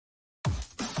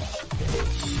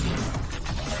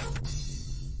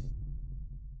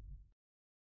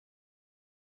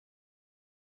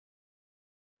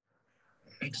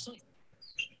A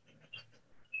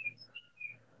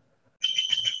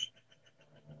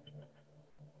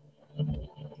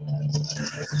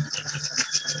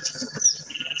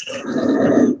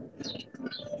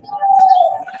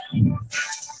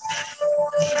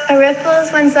ripple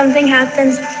is when something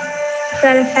happens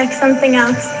that affects something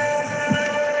else,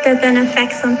 that then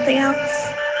affects something else.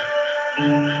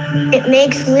 It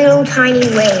makes little tiny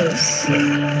waves.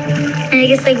 And it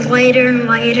gets like wider and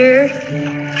wider.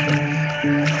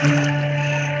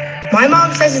 My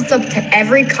mom says it's up to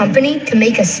every company to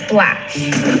make a splash.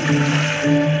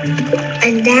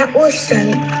 And that will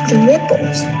start the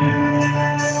ripples.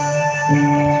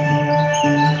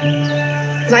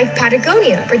 Like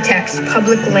Patagonia protects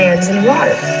public lands and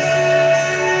water.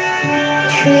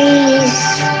 Trees,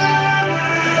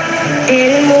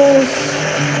 animals,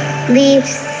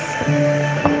 leaves,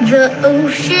 The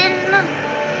ocean,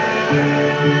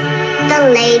 the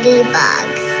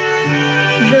ladybugs,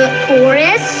 the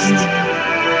forest.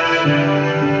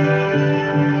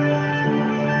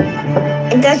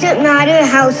 It doesn't matter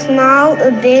how small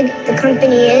or big the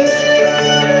company is.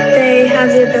 They have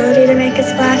the ability to make a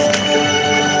splash.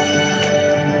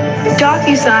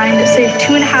 DocuSign saved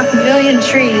 2.5 million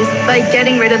trees by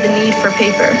getting rid of the need for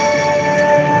paper.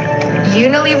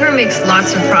 Unilever makes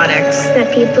lots of products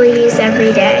That people use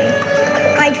every day.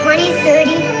 By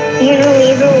 2030,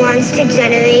 Unilever wants to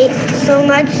generate so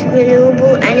much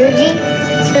renewable energy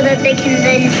So that they can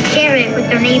then share it with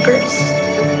their neighbors.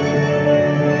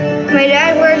 My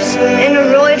dad works in a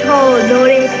really tall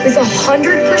building with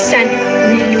 100%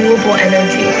 renewable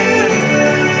energy.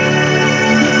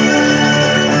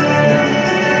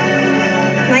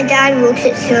 My dad works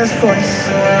at Salesforce.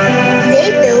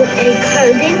 They built a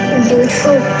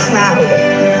carbon-neutral cloud.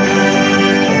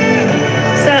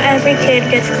 So every kid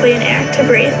gets clean air to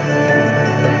breathe.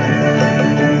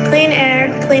 Clean air,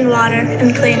 clean water,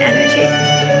 and clean energy.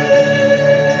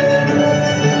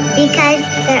 Because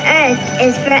the Earth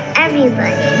is for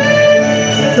everybody.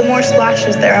 The more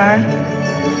splashes there are,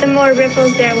 The more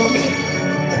ripples there will be.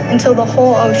 until the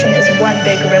whole ocean is one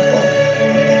big ripple.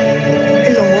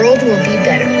 And the world will be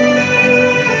better.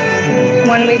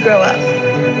 When we grow up.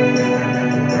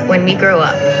 When we grow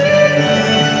up.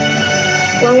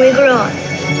 When we grow up.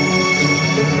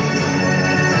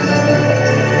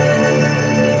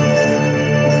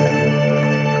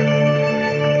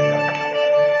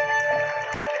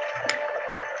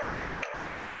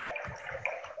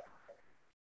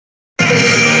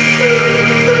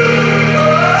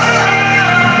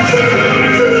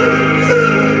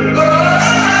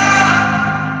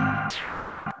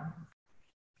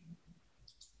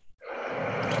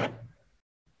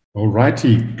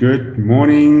 Alrighty, good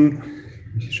morning.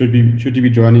 Should you be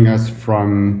joining us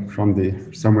from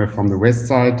somewhere from the west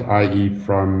side, i.e.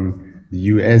 from the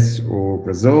US or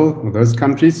Brazil or those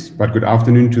countries, but good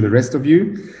afternoon to the rest of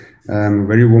you.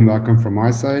 Very warm welcome from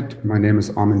my side. My name is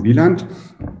Armin Wieland.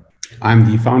 I'm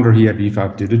the founder here at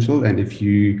V5 Digital, and if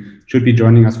you should be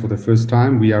joining us for the first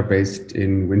time, we are based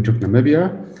in Windhoek,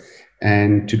 Namibia.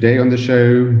 And today on the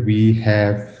show, we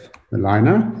have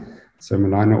Melaina. So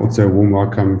Melaina, also a warm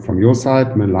welcome from your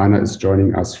side. Melaina is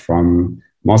joining us from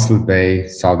Mossel Bay,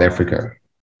 South Africa.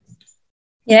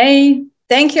 Yay.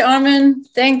 Thank you, Armin.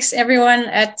 Thanks, everyone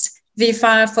at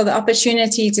V5 for the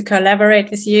opportunity to collaborate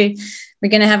with you. We're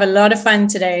going to have a lot of fun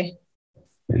today.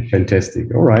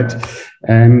 Fantastic. All right.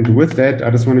 And with that, I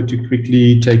just wanted to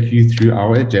quickly take you through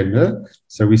our agenda.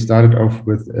 So we started off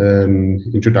with an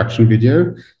introduction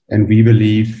video, and we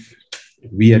believe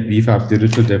we at V5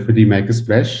 Digital definitely make a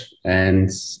splash,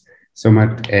 and so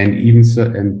much,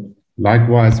 and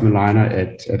likewise Melaina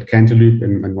at Cantaloupe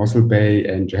and Mossel Bay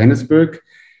and Johannesburg.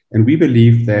 And we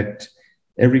believe that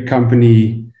every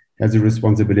company has a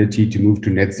responsibility to move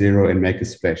to net zero and make a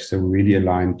splash. So we're really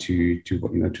aligned to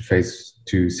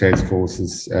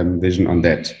Salesforce's vision on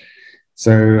that.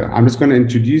 So I'm just going to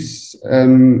introduce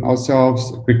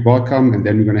ourselves, a quick welcome, and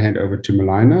then we're going to hand over to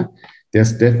Melaina.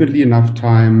 There's definitely enough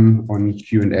time on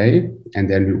Q&A, and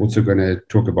then we're also going to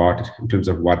talk about it in terms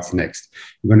of what's next.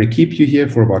 We're going to keep you here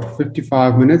for about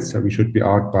 55 minutes, so we should be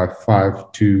out by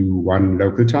 5 to 1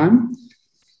 local time.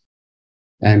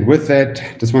 And with that,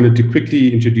 just wanted to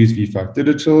quickly introduce V5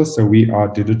 Digital. So we are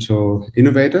digital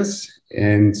innovators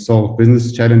and solve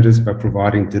business challenges by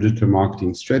providing digital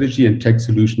marketing strategy and tech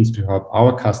solutions to help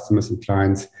our customers and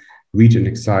clients reach and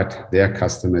excite their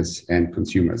customers and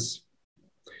consumers.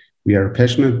 We are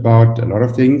passionate about a lot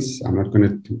of things. I'm not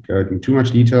going to go into too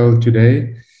much detail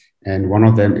today. And one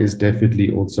of them is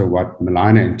definitely also what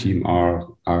Melaina and team are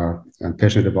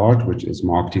passionate about, which is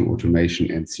marketing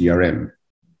automation and CRM.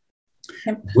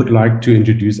 Yep. Would like to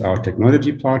introduce our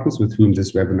technology partners with whom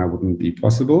this webinar wouldn't be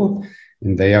possible.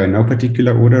 And they are in no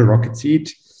particular order: Rocketseed,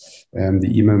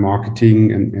 the email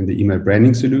marketing and the email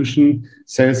branding solution;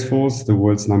 Salesforce, the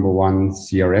world's #1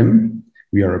 CRM.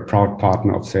 We are a proud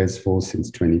partner of Salesforce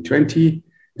since 2020.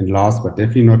 And last but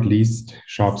definitely not least,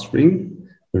 SharpSpring,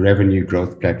 the revenue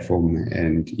growth platform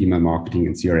and email marketing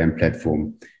and CRM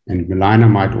platform. And Melaina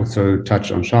might also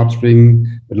touch on SharpSpring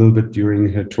a little bit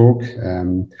during her talk,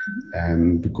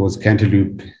 because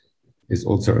Cantaloupe is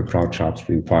also a proud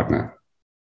SharpSpring partner.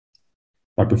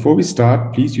 But before we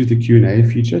start, please use the Q&A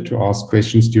feature to ask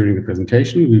questions during the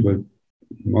presentation. We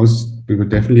will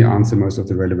definitely answer most of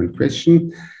the relevant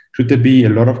questions. Should there be a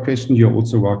lot of questions, you're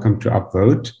also welcome to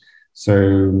upvote. So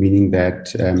meaning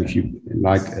that if you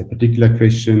like a particular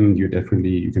question, you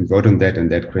can vote on that, and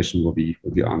that question will be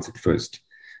answered first.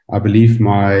 I believe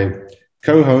my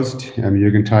co-host,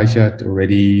 Jürgen Teichert,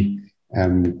 already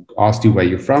asked you where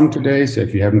you're from today. So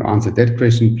if you haven't answered that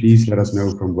question, please let us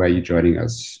know from where you're joining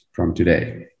us from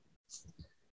today.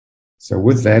 So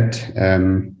with that,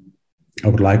 I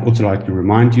would also like to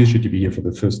remind you, should you be here for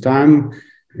the first time,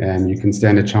 you can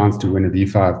stand a chance to win a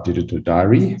V5 digital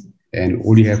diary. And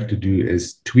all you have to do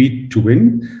is tweet to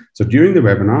win. So during the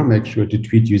webinar, make sure to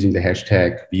tweet using the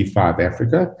hashtag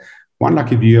V5Africa. One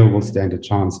lucky viewer will stand a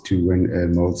chance to win a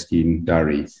Moleskine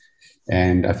diary.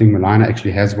 And I think Melaina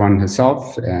actually has one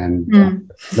herself. And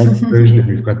black version, and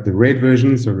we've got the red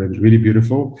version, so it's really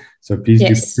beautiful. So please do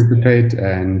participate,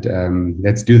 and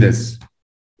let's do this.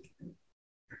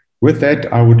 With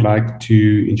that, I would like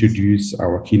to introduce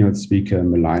our keynote speaker,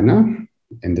 Melaina,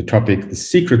 and the topic, the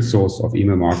secret source of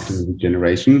email marketing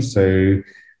generation. So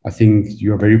I think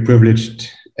you are very privileged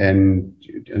and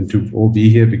to all be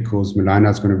here, because Melaina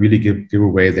is going to really give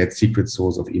away that secret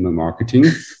source of email marketing.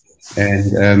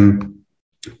 And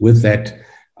with that,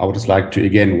 I would just like to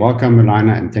again welcome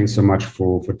Melaina, and thanks so much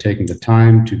for taking the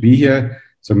time to be here.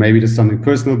 So maybe there's something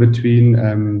personal between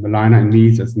Melaina and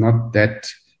me. So it's not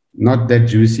that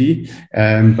juicy,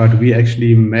 but we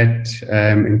actually met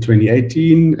in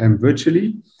 2018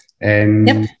 virtually,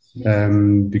 and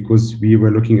because we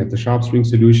were looking at the SharpSpring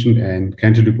solution, and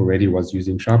Cantaloupe already was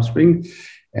using SharpSpring,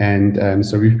 and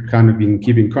so we've kind of been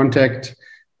keeping contact.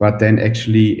 But then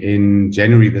actually in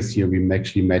January this year, we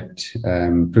actually met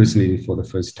personally for the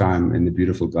first time in the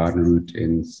beautiful garden route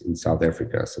in South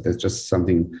Africa. So that's just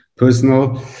something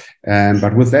personal.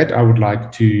 But with that, I would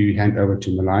like to hand over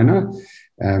to Melaina.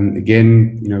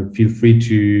 Again, feel free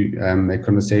to make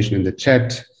conversation in the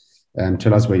chat.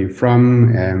 Tell us where you're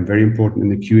from. Very important in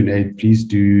the Q&A, please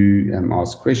do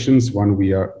ask questions once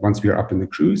we are up in the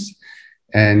cruise.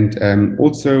 And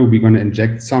also, we're going to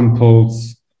inject some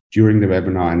polls during the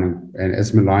webinar. And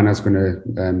as Melaina is going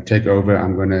to take over,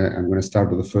 I'm going to start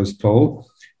with the first poll.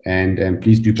 And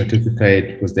please do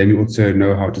participate, because then you also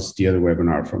know how to steer the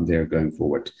webinar from there going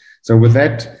forward. So with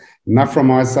that, enough from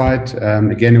my side.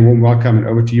 Again, a warm welcome, and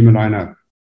over to you, Melaina.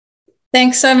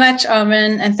 Thanks so much,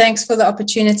 Armin, and thanks for the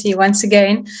opportunity once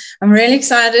again. I'm really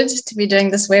excited to be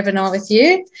doing this webinar with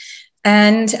you.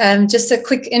 And just a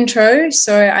quick intro.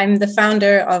 So I'm the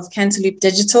founder of Cantaloupe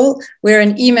Digital. We're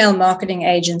an email marketing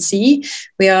agency.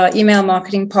 We are email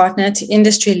marketing partner to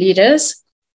industry leaders.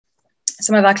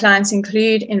 Some of our clients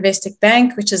include Investec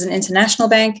Bank, which is an international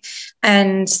bank,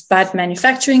 and Bud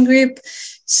Manufacturing Group.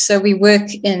 So we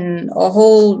work in a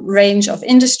whole range of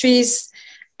industries,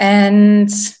 and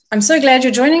I'm so glad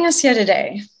you're joining us here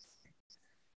today.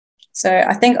 So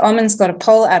I think Armin's got a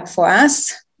poll up for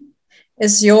us.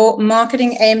 Is your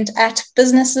marketing aimed at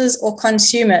businesses or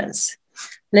consumers?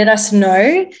 Let us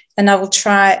know, and I will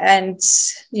try and,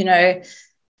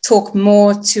 talk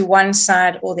more to one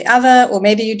side or the other, or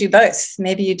maybe you do both.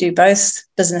 Maybe you do both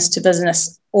business to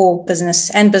business or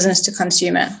business to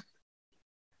consumer.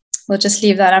 We'll just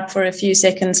leave that up for a few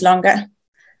seconds longer.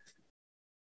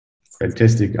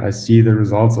 Fantastic. I see the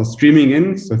results are streaming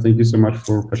in, so thank you so much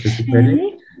for participating.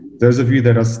 Okay. Those of you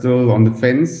that are still on the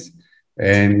fence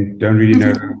and don't really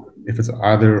know if it's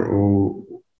either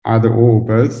or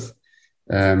both,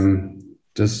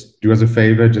 just do us a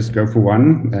favor, just go for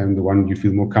one, the one you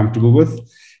feel more comfortable with,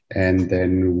 and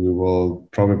then we will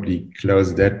probably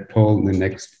close that poll in the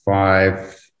next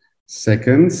 5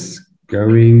 seconds.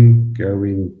 Going,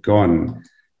 gone.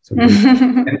 So we're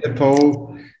going to end the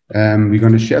poll. We're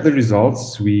going to share the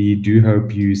results. We do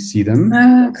hope you see them.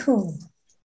 Oh, cool.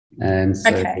 And so,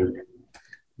 okay.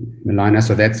 Melaina,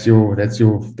 so that's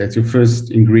your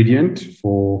first ingredient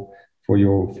for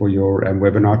your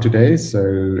webinar today. So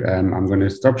I'm going to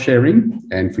stop sharing,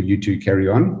 and for you to carry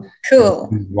on. Cool.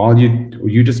 While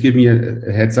you just give me a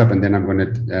heads up, and then I'm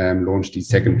going to launch the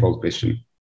second poll question.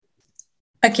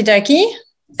 Okie dokie.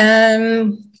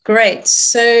 Great.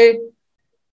 So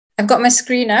I've got my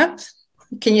screen up.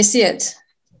 Can you see it?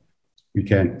 We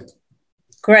can.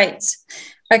 Great.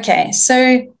 Okay.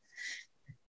 So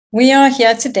we are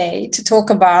here today to talk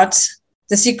about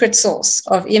the secret sauce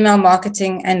of email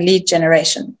marketing and lead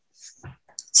generation.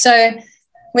 So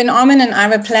when Armin and I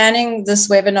were planning this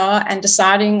webinar and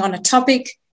deciding on a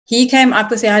topic, he came up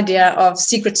with the idea of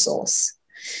secret sauce.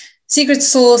 Secret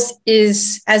sauce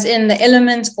is as in the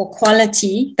element or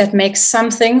quality that makes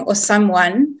something or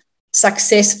someone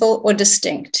successful or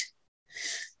distinct.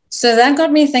 So that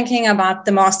got me thinking about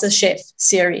the MasterChef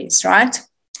series, right?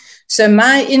 So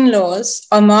my in-laws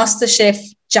are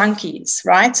MasterChef junkies,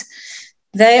 right?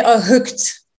 They are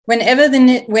hooked. Whenever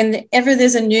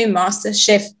there's a new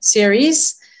MasterChef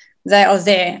series, they are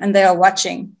there and they are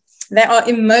watching. They are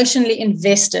emotionally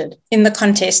invested in the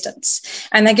contestants,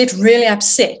 and they get really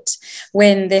upset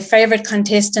when their favorite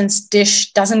contestant's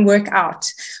dish doesn't work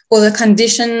out or the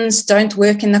conditions don't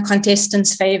work in the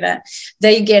contestant's favor.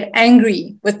 They get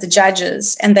angry with the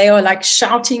judges and they are like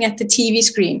shouting at the TV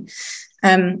screen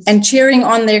and cheering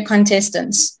on their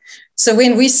contestants. So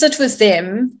when we sit with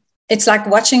them, it's like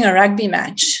watching a rugby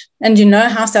match. And you know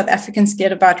how South Africans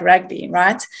get about rugby,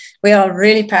 right? We are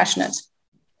really passionate.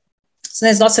 So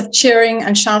there's lots of cheering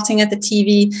and shouting at the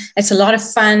TV. It's a lot of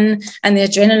fun and the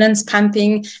adrenaline's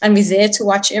pumping. And we're there to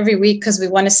watch every week because we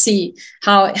want to see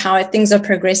how things are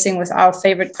progressing with our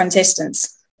favorite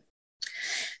contestants.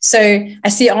 So I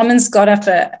see Armin's got up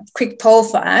a quick poll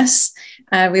for us.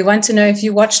 We want to know if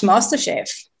you watched MasterChef.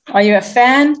 Are you a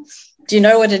fan? Do you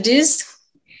know what it is?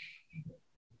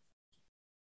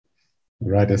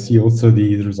 Right, I see also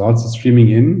the results are streaming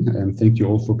in, and thank you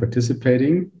all for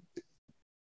participating.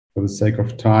 For the sake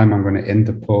of time, I'm going to end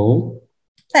the poll.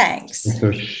 Thanks.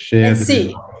 Also share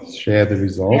the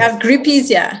results. We have groupies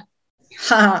here.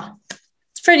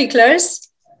 It's pretty close.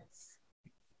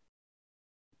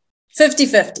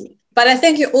 50-50. But I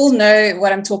think you all know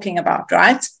what I'm talking about,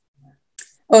 right?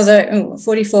 Although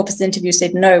 44% of you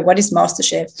said no, what is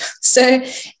MasterChef? So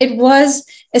it was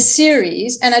a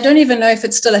series, and I don't even know if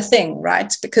it's still a thing,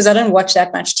 right? Because I don't watch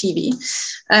that much TV.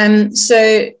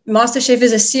 So MasterChef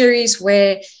is a series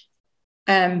where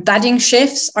budding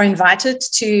chefs are invited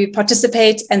to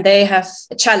participate, and they have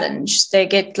a challenge. They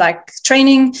get like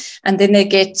training, and then they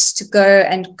get to go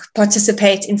and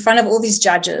participate in front of all these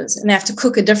judges, and they have to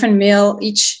cook a different meal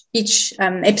each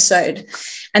episode.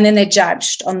 And then they're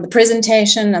judged on the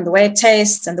presentation and the way it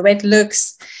tastes and the way it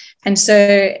looks. And so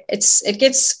it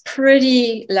gets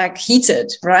pretty like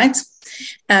heated, right?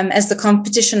 As the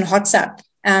competition hots up.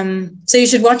 So you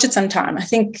should watch it sometime. I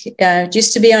think it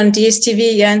used to be on DSTV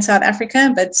here in South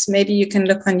Africa, but maybe you can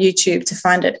look on YouTube to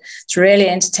find it. It's really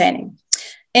entertaining.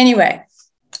 Anyway,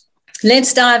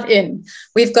 let's dive in.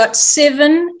 We've got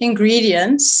 7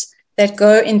 ingredients that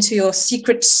go into your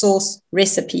secret sauce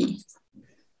recipe.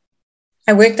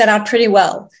 I worked that out pretty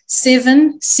well.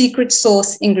 7 secret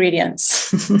sauce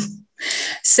ingredients.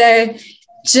 So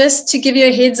just to give you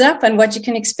a heads up on what you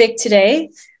can expect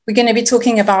today, we're going to be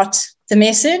talking about the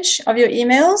message of your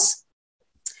emails,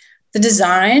 the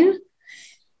design,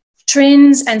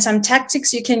 trends, and some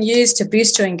tactics you can use to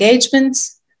boost your engagement.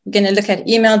 We're going to look at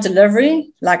email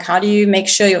delivery, like how do you make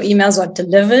sure your emails are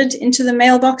delivered into the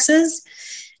mailboxes.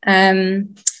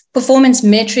 Performance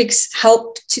metrics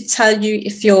help to tell you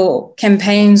if your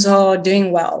campaigns are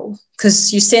doing well,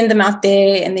 because you send them out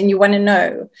there and then you want to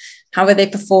know how are they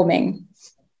performing.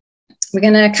 We're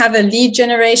going to cover lead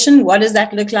generation. What does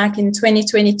that look like in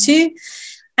 2022?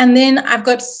 And then I've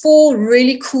got 4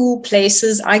 really cool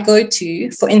places I go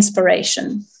to for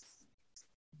inspiration.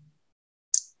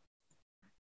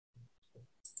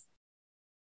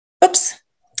 Oops.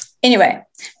 Anyway,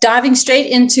 diving straight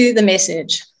into the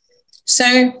message.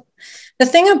 So the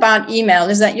thing about email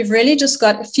is that you've really just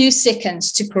got a few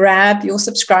seconds to grab your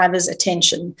subscribers'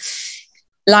 attention.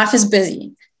 Life is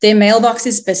busy. Their mailbox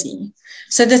is busy.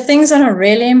 So the things that are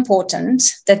really important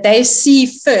that they see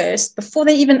first before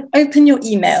they even open your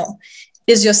email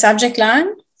is your subject line,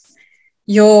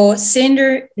 your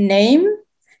sender name,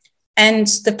 and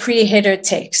the pre-header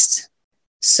text.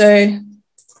 So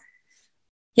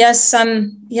here's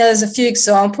a few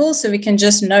examples so we can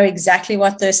just know exactly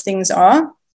what those things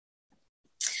are.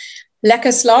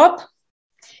 Lekker slaap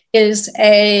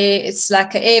it's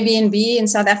like an Airbnb in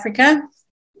South Africa.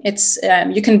 It's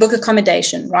you can book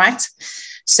accommodation, right?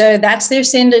 So that's their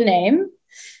sender name,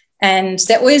 and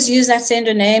they always use that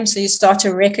sender name. So you start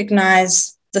to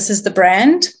recognize this is the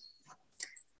brand.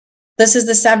 This is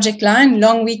the subject line.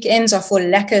 Long weekends are for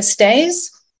lekker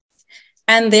stays.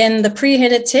 And then the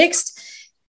pre-header text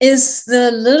is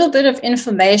the little bit of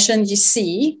information you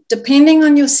see depending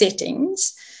on your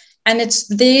settings, and it's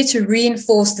there to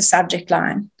reinforce the subject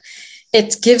line.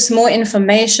 It gives more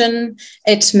information,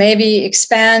 it maybe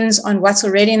expands on what's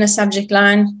already in the subject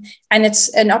line, and it's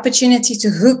an opportunity to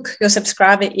hook your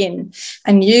subscriber in,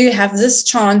 and you have this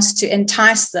chance to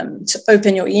entice them to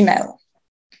open your email.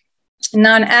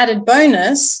 Now, an added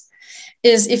bonus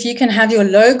is if you can have your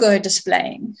logo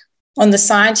displaying on the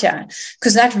side here,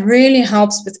 because that really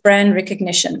helps with brand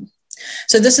recognition.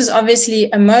 So this is obviously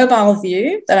a mobile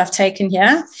view that I've taken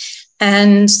here,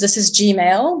 and this is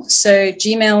Gmail. So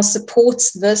Gmail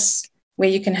supports this, where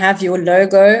you can have your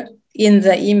logo in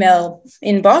the email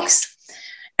inbox.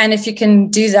 And if you can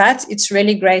do that, it's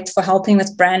really great for helping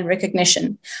with brand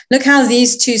recognition. Look how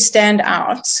these two stand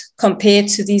out compared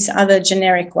to these other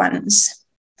generic ones.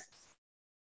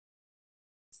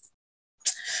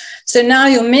 So now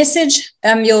your message,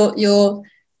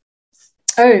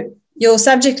 your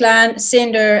subject line,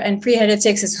 sender, and pre-header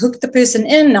text has hooked the person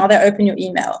in. Now they open your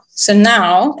email. So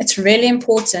now it's really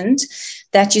important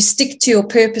that you stick to your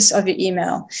purpose of your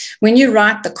email. When you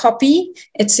write the copy,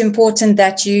 it's important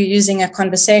that you're using a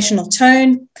conversational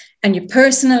tone and you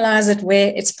personalize it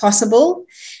where it's possible.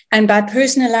 And by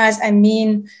personalize, I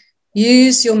mean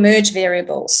use your merge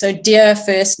variables, so dear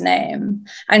first name,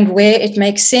 and where it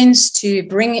makes sense to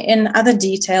bring in other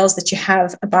details that you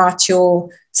have about your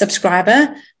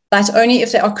subscriber, but only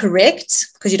if they are correct,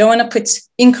 because you don't want to put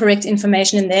incorrect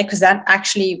information in there, because that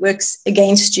actually works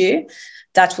against you.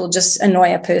 That will just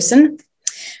annoy a person.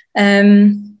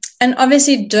 And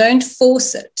obviously, don't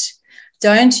force it.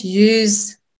 Don't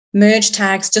use merge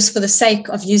tags just for the sake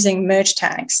of using merge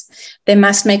tags. They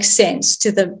must make sense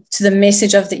to the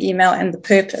message of the email and the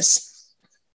purpose.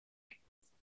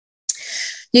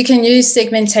 You can use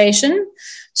segmentation.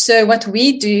 So what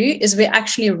we do is we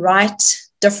actually write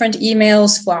different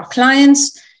emails for our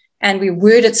clients, and we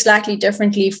word it slightly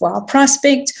differently for our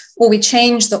prospect, or we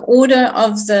change the order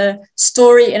of the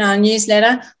story in our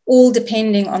newsletter, all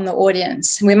depending on the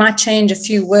audience. We might change a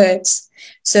few words.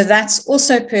 So that's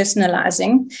also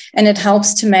personalizing, and it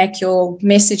helps to make your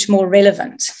message more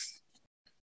relevant.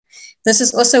 This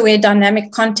is also where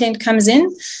dynamic content comes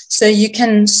in. So you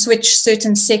can switch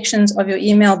certain sections of your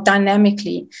email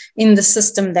dynamically in the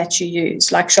system that you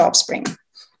use, like SharpSpring.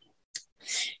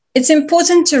 It's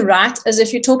important to write as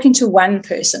if you're talking to one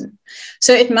person.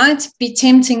 So it might be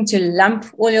tempting to lump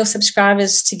all your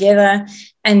subscribers together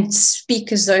and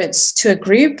speak as though it's to a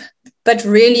group. But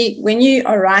really, when you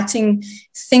are writing,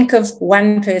 think of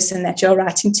one person that you're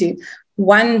writing to,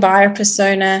 one buyer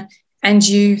persona, and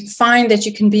you find that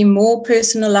you can be more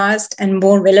personalized and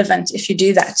more relevant if you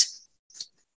do that.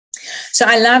 So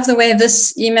I love the way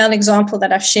this email example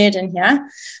that I've shared in here.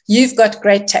 You've got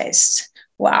great taste.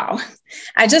 Wow.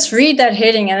 I just read that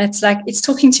heading and it's like, it's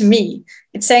talking to me.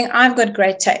 It's saying, I've got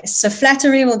great taste. So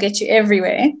flattery will get you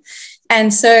everywhere.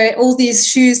 And so all these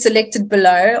shoes selected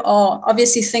below are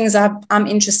obviously things I'm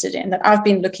interested in, that I've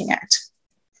been looking at.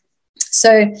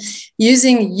 So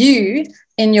using you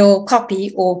in your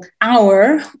copy, or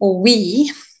our, or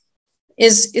we,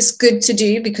 is good to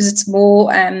do because it's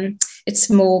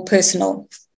more personal.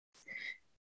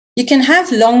 You can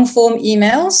have long form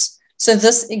emails. So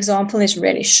this example is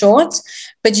really short,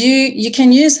 but you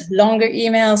can use longer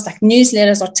emails, like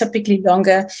newsletters are typically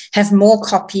longer, have more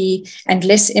copy and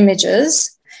less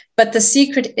images. But the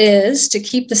secret is to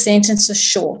keep the sentences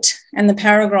short and the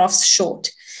paragraphs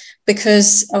short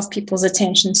because of people's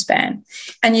attention span.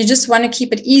 And you just want to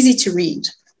keep it easy to read.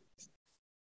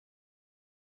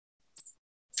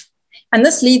 And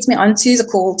this leads me on to the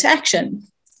call to action.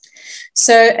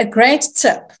 So a great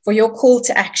tip for your call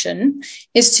to action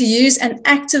is to use an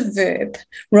active verb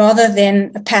rather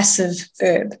than a passive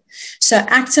verb. So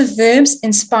active verbs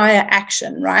inspire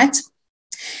action, right?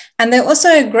 And they're also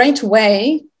a great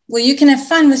way where you can have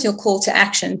fun with your call to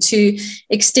action to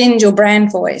extend your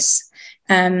brand voice.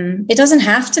 It doesn't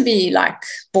have to be like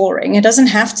boring. It doesn't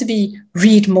have to be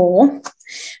read more.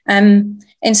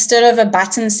 Instead of a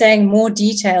button saying more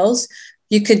details,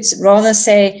 you could rather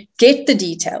say get the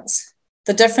details.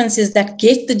 The difference is that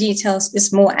get the details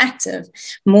is more active.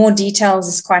 More details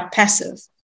is quite passive.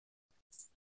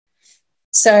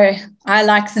 So I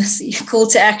like this call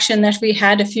to action that we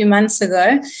had a few months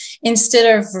ago.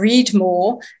 Instead of read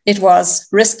more, it was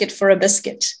risk it for a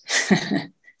biscuit.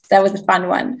 That was a fun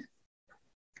one.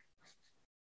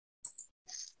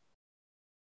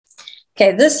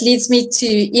 Okay, this leads me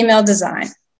to email design.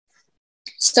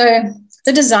 So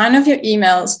the design of your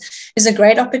emails is a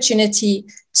great opportunity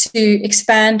to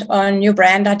expand on your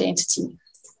brand identity.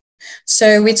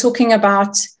 So we're talking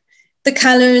about the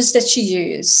colors that you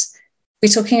use, We're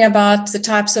talking about the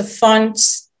types of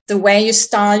fonts, the way you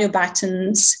style your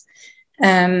buttons,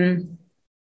 the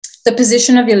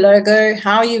position of your logo,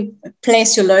 how you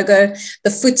place your logo, the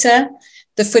footer.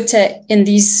 The footer in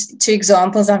these two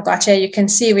examples I've got here, you can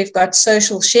see we've got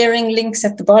social sharing links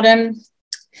at the bottom.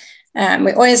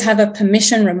 We always have a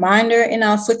permission reminder in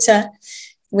our footer,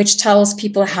 which tells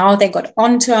people how they got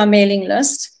onto our mailing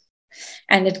list.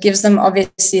 And it gives them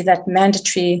obviously that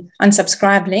mandatory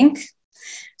unsubscribe link.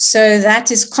 So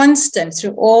that is constant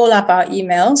through all of our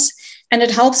emails, and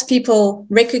it helps people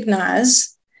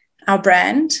recognize our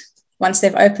brand. Once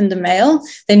they've opened the mail,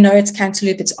 they know it's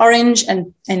Cantaloupe, it's orange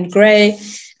and gray,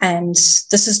 and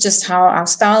this is just how our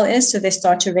style is, so they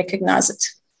start to recognize it.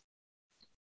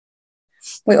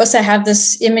 We also have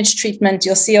this image treatment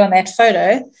you'll see on that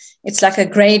photo. It's like a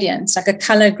gradient, it's like a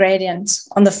color gradient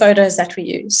on the photos that we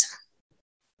use.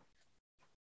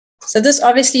 So this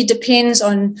obviously depends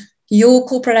on your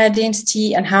corporate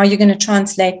identity and how you're going to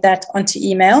translate that onto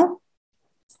email.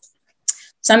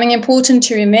 Something important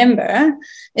to remember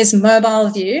is mobile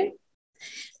view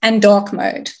and dark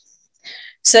mode.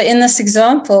 So in this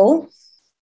example,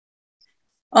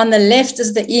 on the left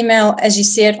is the email as you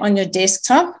see it on your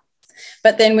desktop,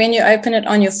 but then when you open it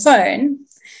on your phone,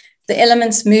 the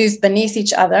elements move beneath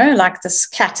each other, like this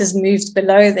cat is moved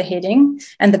below the heading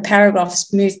and the paragraph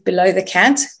is moved below the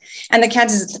cat, and the cat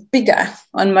is bigger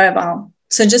on mobile.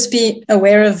 So just be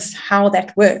aware of how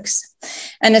that works.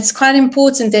 And it's quite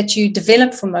important that you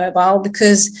develop for mobile,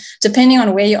 because depending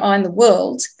on where you are in the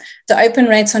world, the open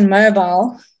rates on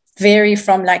mobile vary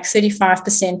from like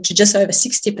 35% to just over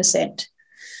 60%.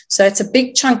 So it's a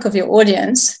big chunk of your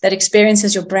audience that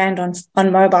experiences your brand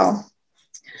on mobile.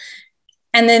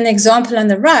 And then the example on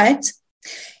the right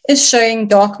is showing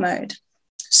dark mode.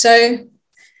 So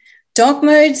dark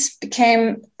mode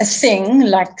became a thing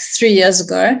like 3 years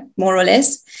ago, more or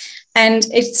less, and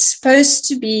it's supposed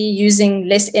to be using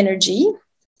less energy.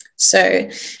 So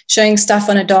showing stuff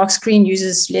on a dark screen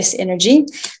uses less energy,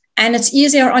 and it's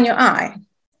easier on your eye.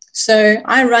 So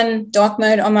I run dark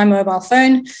mode on my mobile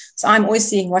phone, so I'm always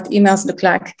seeing what emails look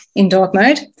like in dark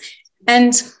mode.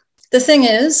 And the thing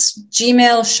is,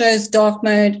 Gmail shows dark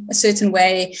mode a certain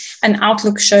way, and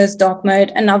Outlook shows dark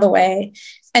mode another way.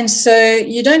 And so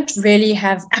you don't really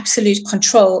have absolute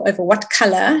control over what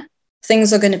color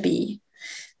things are going to be.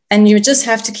 And you just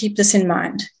have to keep this in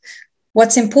mind.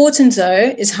 What's important,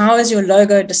 though, is how is your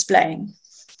logo displaying?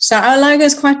 So our logo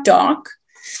is quite dark.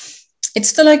 It's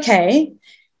still okay.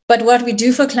 But what we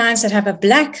do for clients that have a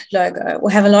black logo or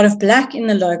have a lot of black in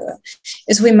the logo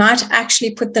is we might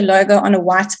actually put the logo on a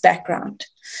white background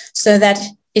so that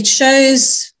it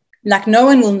shows, like no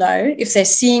one will know if they're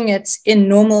seeing it in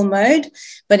normal mode,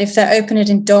 but if they open it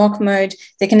in dark mode,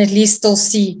 they can at least still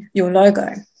see your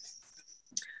logo.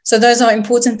 So those are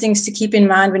important things to keep in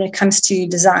mind when it comes to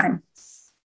design.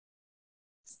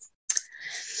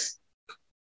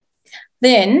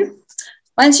 Then,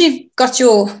 once you've got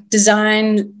your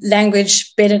design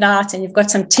language bedded out and you've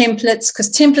got some templates, because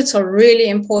templates are really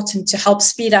important to help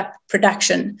speed up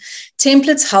production.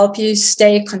 Templates help you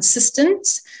stay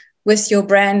consistent with your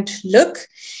brand look,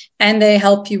 and they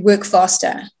help you work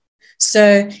faster.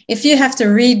 So if you have to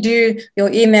redo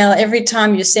your email every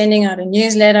time you're sending out a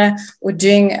newsletter or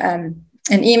doing an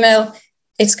email,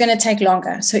 it's going to take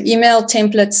longer. So email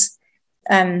templates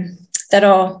that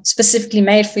are specifically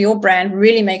made for your brand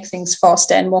really make things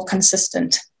faster and more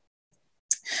consistent.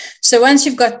 So once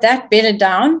you've got that bedded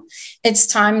down, it's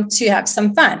time to have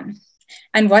some fun.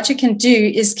 And what you can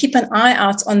do is keep an eye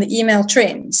out on the email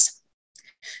trends.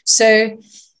 So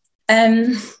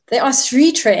there are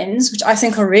 3 trends which I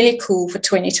think are really cool for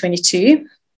 2022.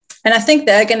 And I think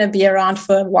they're going to be around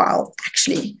for a while,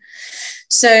 actually.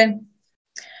 So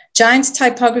giant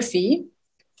typography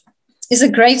is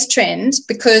a great trend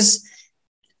because,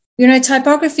 you know,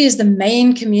 typography is the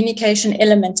main communication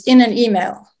element in an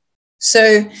email.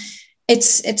 So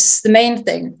it's the main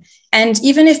thing. And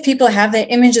even if people have their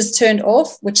images turned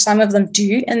off, which some of them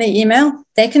do in the email,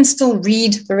 they can still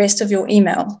read the rest of your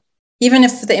email, even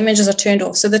if the images are turned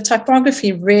off. So the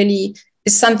typography really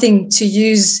is something to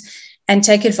use and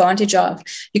take advantage of.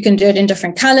 You can do it in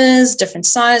different colors, different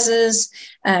sizes,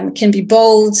 can be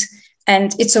bold,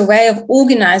 and it's a way of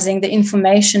organizing the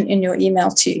information in your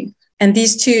email too. And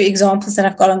these 2 examples that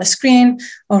I've got on the screen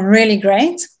are really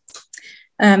great.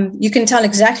 You can tell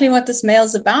exactly what this mail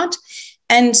is about,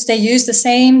 and they use the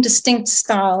same distinct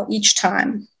style each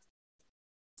time.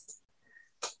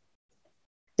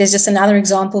 There's just another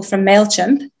example from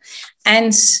MailChimp,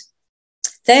 and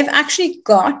they've actually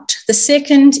got the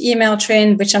second email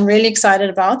trend, which I'm really excited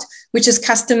about, which is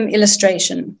custom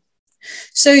illustration.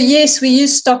 So yes, we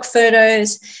use stock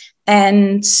photos,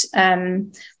 and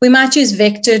we might use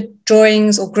vector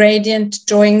drawings or gradient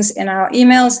drawings in our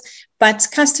emails, but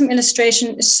custom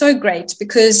illustration is so great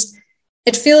because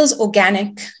it feels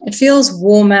organic, it feels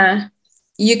warmer.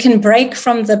 You can break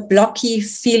from the blocky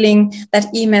feeling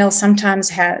that email sometimes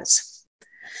has.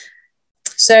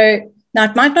 So now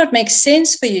it might not make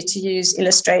sense for you to use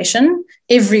illustration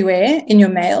everywhere in your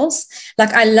mails.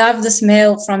 Like I love this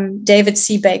mail from David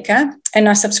C. Baker, and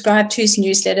I subscribe to his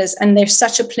newsletters, and they're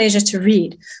such a pleasure to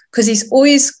read because he's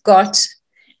always got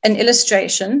an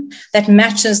illustration that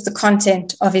matches the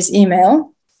content of his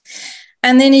email.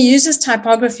 And then he uses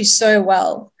typography so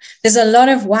well. There's a lot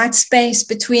of white space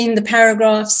between the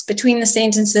paragraphs, between the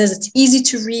sentences. It's easy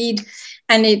to read.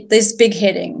 And there's big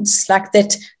headings like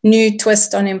that new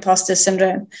twist on imposter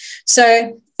syndrome.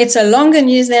 So it's a longer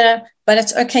newsletter, but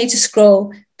it's okay to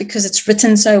scroll because it's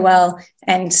written so well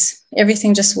and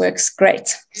everything just works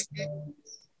great.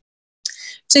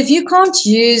 So if you can't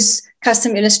use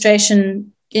custom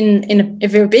illustration in a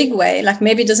very big way, like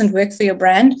maybe it doesn't work for your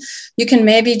brand, you can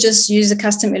maybe just use a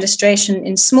custom illustration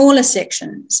in smaller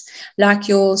sections, like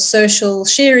your social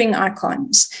sharing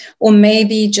icons, or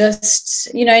maybe just,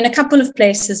 in a couple of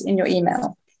places in your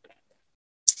email.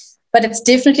 But it's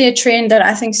definitely a trend that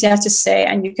I think is here to stay,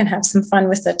 and you can have some fun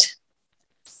with it.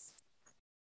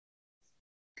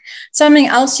 Something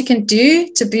else you can do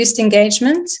to boost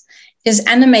engagement is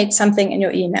animate something in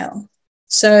your email.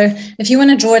 So if you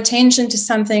want to draw attention to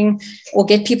something or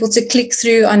get people to click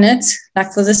through on it,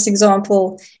 like for this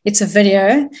example, it's a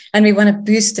video and we want to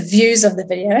boost the views of the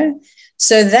video.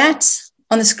 So that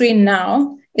on the screen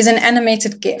now is an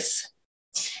animated GIF.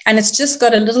 And it's just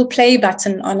got a little play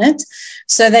button on it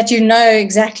so that you know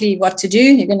exactly what to do.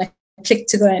 You're going to click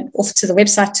to go off to the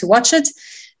website to watch it.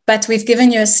 But we've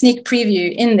given you a sneak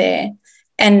preview in there.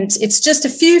 And it's just a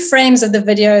few frames of the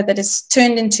video that is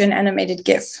turned into an animated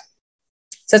GIF.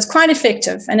 So it's quite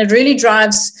effective, and it really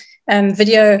drives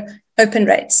video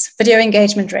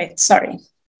engagement rates, sorry.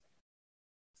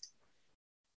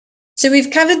 So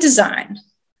we've covered design,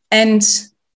 and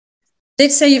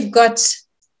let's say you've got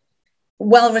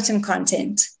well-written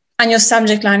content and your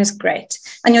subject line is great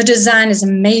and your design is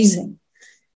amazing.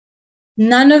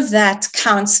 None of that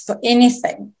counts for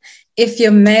anything if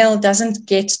your mail doesn't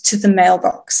get to the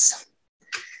mailbox.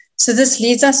 So this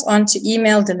leads us on to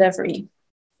email delivery.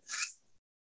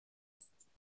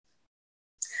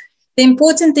 The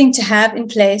important thing to have in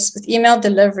place with email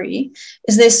delivery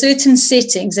is there's certain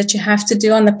settings that you have to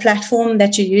do on the platform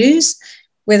that you use,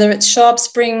 whether it's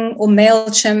SharpSpring or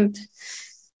MailChimp.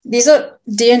 These are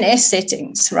DNS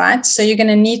settings, right? So you're going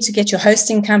to need to get your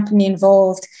hosting company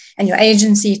involved and your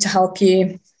agency to help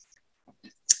you.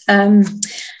 And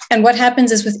what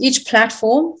happens is with each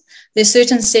platform, there's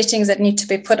certain settings that need to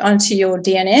be put onto your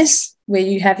DNS where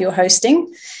you have your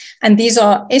hosting. And these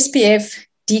are SPF,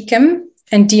 DKIM,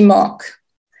 and DMARC.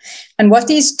 And what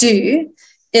these do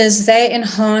is they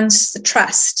enhance the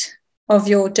trust of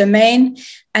your domain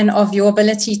and of your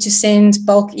ability to send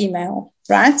bulk email,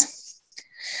 right?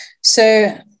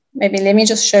 So maybe let me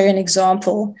just show you an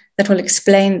example that will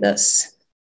explain this.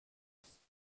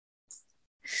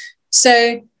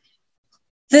 So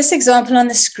this example on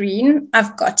the screen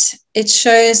it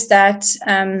shows that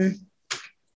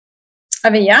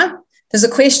over here, there's a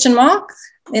question mark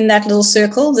in that little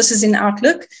circle. This is in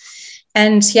Outlook.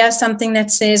 And here's something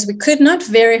that says, we could not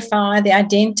verify the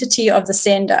identity of the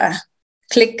sender.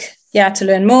 Click here to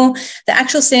learn more. The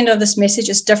actual sender of this message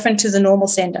is different to the normal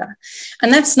sender.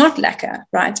 And that's not lacquer,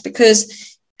 right?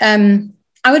 Because I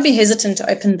would be hesitant to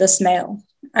open this mail.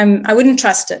 I wouldn't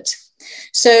trust it.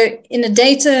 So in an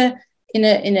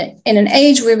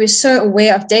age where we're so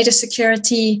aware of data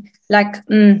security, like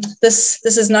this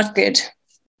is not good.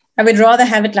 I would rather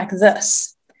have it like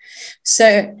this.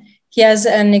 So here's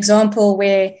an example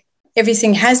where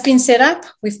everything has been set up.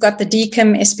 We've got the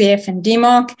DKIM, SPF, and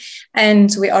DMARC,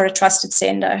 and we are a trusted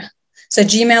sender. So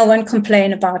Gmail won't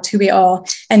complain about who we are,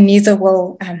 and neither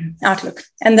will Outlook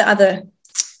and the other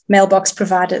mailbox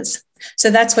providers.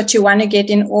 So that's what you want to get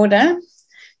in order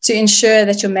to ensure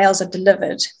that your mails are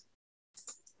delivered.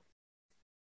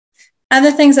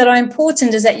 Other things that are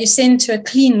important is that you send to a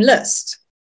clean list.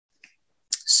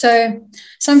 So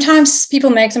sometimes people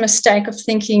make the mistake of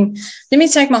thinking, let me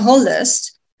take my whole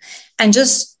list and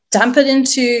just dump it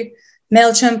into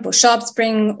MailChimp or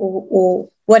SharpSpring or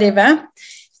whatever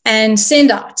and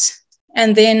send out.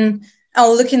 And then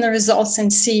I'll look in the results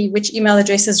and see which email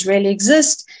addresses really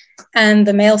exist. And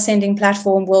the mail sending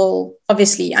platform will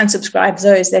obviously unsubscribe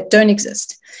those that don't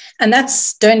exist. And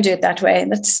don't do it that way.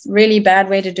 That's a really bad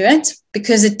way to do it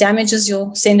because it damages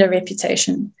your sender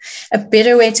reputation. A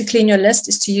better way to clean your list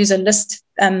is to use a list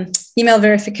email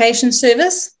verification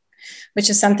service, which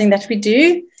is something that we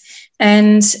do.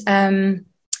 And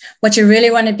what you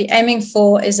really want to be aiming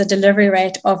for is a delivery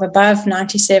rate of above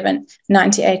 97,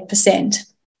 98%.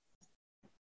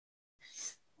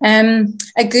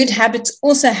 A good habit to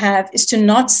also have is to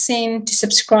not send to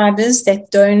subscribers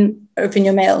that don't open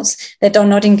your mails, that are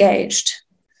not engaged.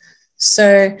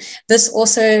 So this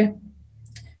also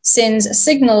sends a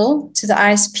signal to the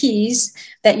ISPs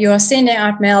that you are sending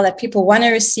out mail that people want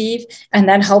to receive, and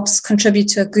that helps contribute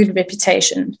to a good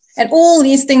reputation. And all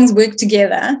these things work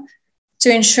together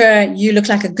to ensure you look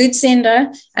like a good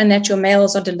sender and that your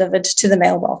mails are delivered to the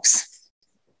mailbox.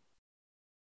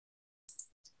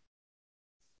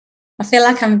 I feel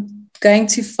like I'm going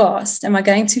too fast. Am I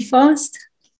going too fast?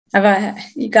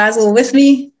 You guys all with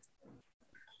me?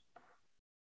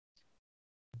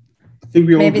 I think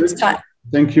we all Maybe good. It's time.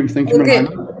 Thank you, Melaina.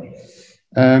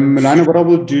 Melaina, what I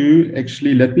will do,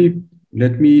 actually, let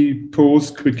me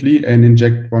pause quickly and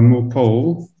inject one more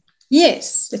poll.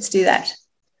 Yes, let's do that.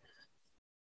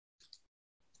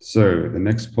 So the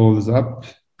next poll is up.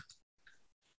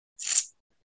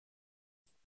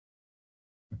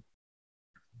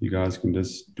 You guys can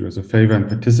just do us a favor and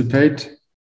participate.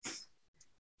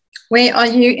 Where are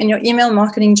you in your email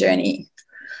marketing journey?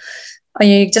 Are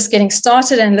you just getting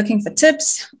started and looking for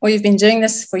tips, or you've been doing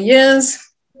this for years,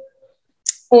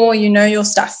 or you know your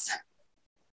stuff?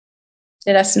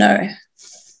 Let us know.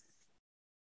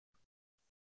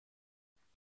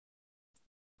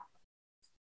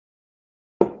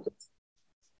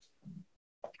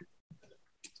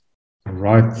 All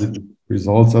right, the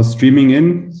results are streaming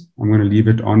in. I'm going to leave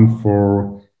it on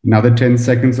for another 10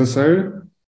 seconds or so.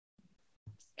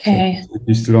 Okay. So if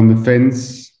you're still on the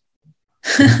fence,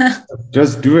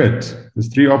 just do it.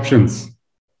 There's 3 options.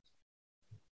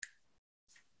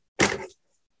 All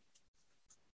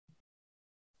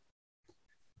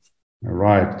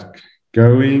right,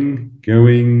 going,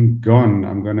 gone.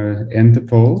 I'm going to end the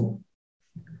poll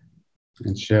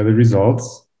and share the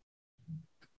results.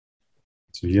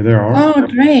 So here they are. Oh,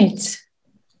 great.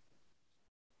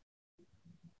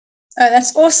 Oh,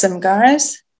 that's awesome,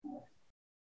 guys.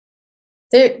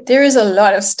 There is a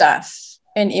lot of stuff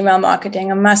in email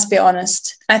marketing, I must be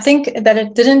honest. I think that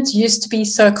it didn't used to be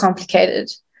so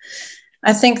complicated.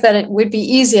 I think that it would be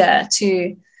easier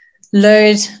to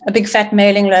load a big fat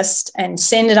mailing list and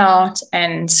send it out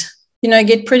and,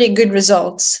 get pretty good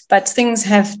results. But things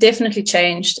have definitely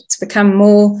changed. It's become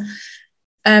more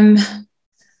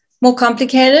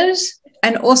complicated.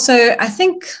 And also, I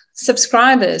think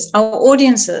subscribers, our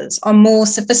audiences are more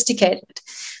sophisticated.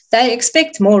 They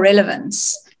expect more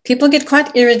relevance. People get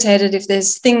quite irritated if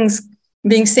there's things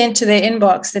being sent to their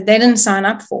inbox that they didn't sign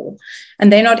up for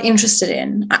and they're not interested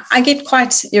in. I get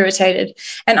quite irritated,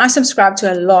 and I subscribe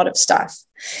to a lot of stuff.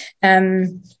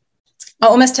 I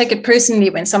almost take it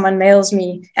personally when someone mails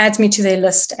me, adds me to their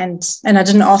list, and I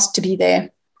didn't ask to be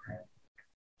there.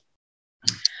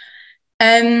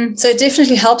 So it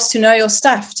definitely helps to know your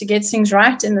stuff to get things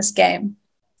right in this game.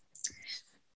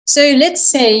 So let's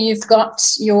say you've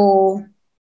got your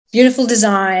beautiful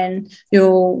design,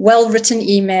 your well-written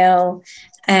email,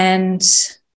 and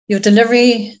your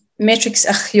delivery metrics,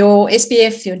 your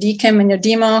SPF, your DKIM, and your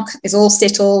DMARC is all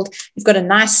settled. You've got a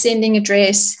nice sending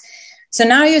address. So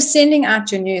now you're sending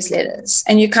out your newsletters,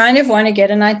 and you kind of want to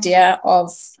get an idea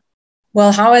of,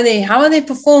 well, how are they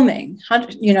performing? How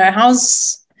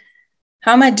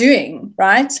am I doing,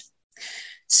 right?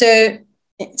 So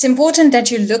it's important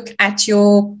that you look at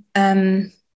your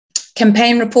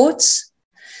campaign reports.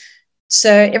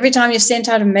 So every time you've sent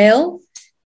out a mail,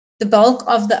 the bulk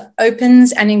of the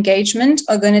opens and engagement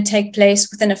are going to take place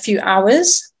within a few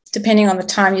hours, depending on the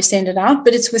time you send it out,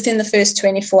 but it's within the first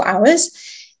 24 hours.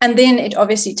 And then it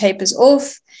obviously tapers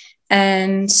off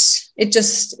and it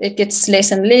gets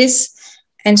less and less.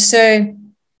 And so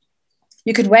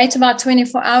you could wait about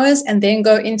 24 hours and then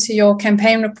go into your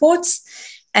campaign reports,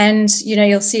 and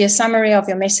you'll see a summary of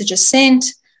your messages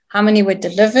sent, how many were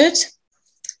delivered.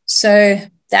 So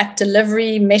that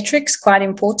delivery metric's quite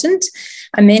important.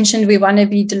 I mentioned we want to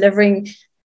be delivering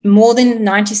more than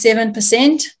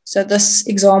 97%. So this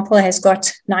example has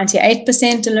got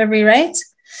 98% delivery rate.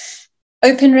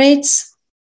 Open rates.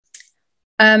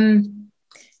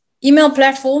 Email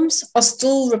platforms are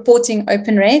still reporting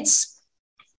open rates,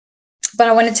 but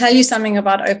I want to tell you something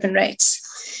about open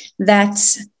rates, that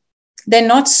they're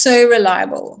not so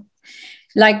reliable.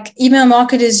 Like, email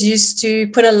marketers used to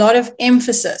put a lot of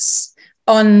emphasis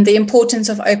on the importance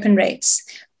of open rates,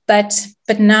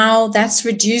 but now that's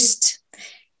reduced.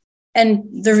 And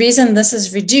the reason this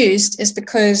is reduced is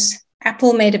because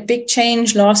Apple made a big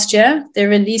change last year. They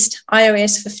released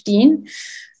iOS 15,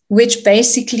 which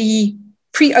basically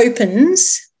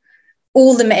pre-opens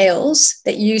all the mails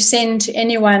that you send to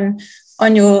anyone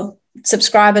on your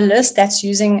subscriber list that's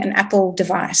using an Apple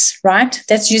device, right?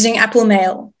 That's using Apple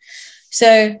Mail.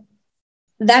 So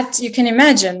that you can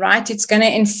imagine, right? It's going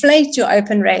to inflate your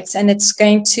open rates, and it's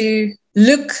going to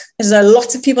look as though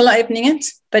lots of people are opening it,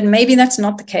 but maybe that's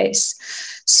not the case.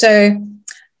 So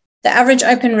the average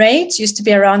open rate used to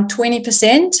be around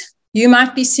 20%. You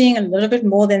might be seeing a little bit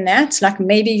more than that, like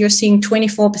maybe you're seeing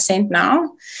 24%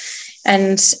 now.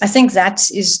 And I think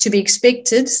that is to be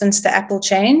expected since the Apple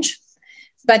change.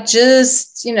 But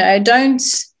just,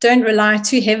 don't rely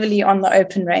too heavily on the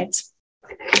open rate.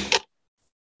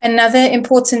 Another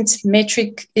important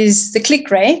metric is the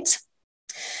click rate.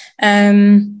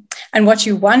 And what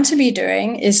you want to be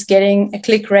doing is getting a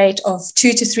click rate of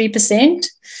 2 to 3%.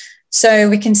 So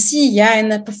we can see, in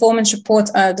the performance report,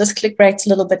 this click rate's a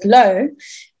little bit low,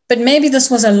 but maybe this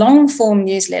was a long form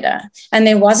newsletter and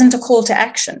there wasn't a call to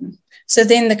action. So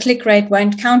then the click rate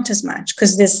won't count as much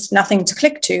because there's nothing to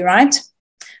click to, right?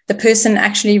 The person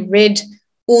actually read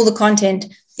all the content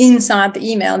inside the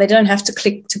email. They don't have to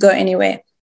click to go anywhere.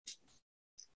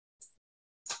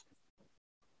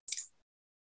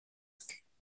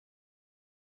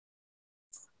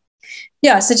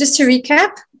 So just to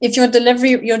recap, if your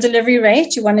delivery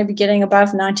rate, you want to be getting above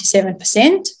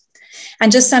 97%.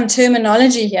 And just some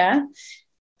terminology here,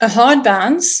 a hard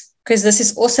bounce, because this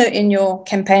is also in your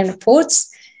campaign reports,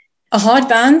 a hard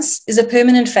bounce is a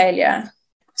permanent failure.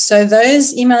 So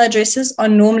those email addresses are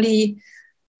normally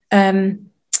the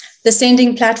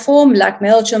sending platform like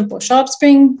MailChimp or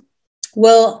SharpSpring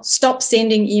will stop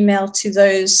sending email to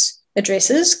those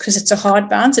addresses because it's a hard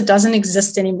bounce. It doesn't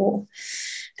exist anymore.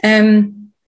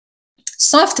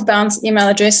 Soft bounce email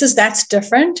addresses, that's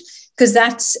different because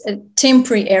that's a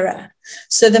temporary error.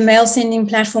 So the mail sending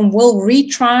platform will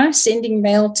retry sending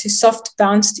mail to soft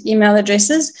bounced email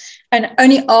addresses, and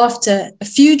only after a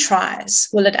few tries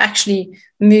will it actually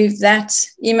move that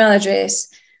email address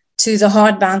to the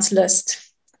hard bounce list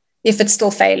if it's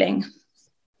still failing.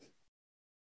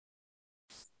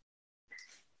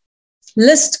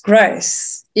 List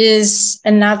growth is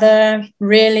another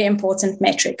really important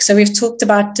metric. So we've talked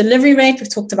about delivery rate,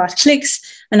 we've talked about clicks,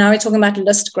 and now we're talking about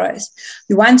list growth.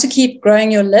 You want to keep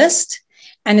growing your list,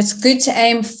 and it's good to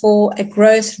aim for a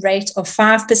growth rate of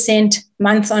 5%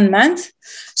 month on month.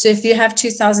 So if you have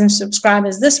 2,000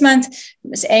 subscribers this month, you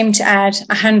must aim to add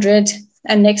 100,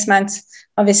 and next month,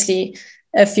 obviously,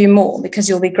 a few more because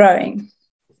you'll be growing.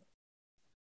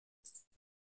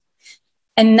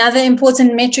 Another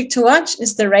important metric to watch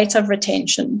is the rate of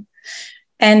retention.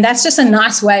 And that's just a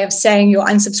nice way of saying your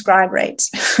unsubscribe rate.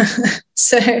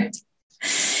 So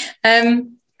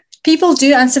people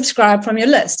do unsubscribe from your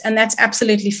list, and that's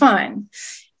absolutely fine.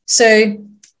 So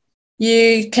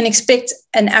you can expect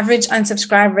an average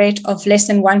unsubscribe rate of less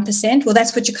than 1%. Well,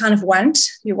 that's what you kind of want.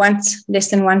 You want less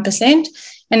than 1%.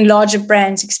 And larger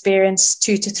brands experience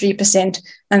 2 to 3%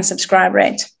 unsubscribe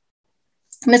rate.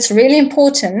 And it's really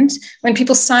important when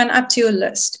people sign up to your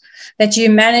list that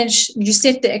you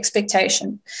set the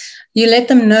expectation. You let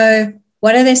them know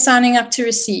what are they signing up to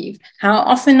receive, how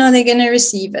often are they going to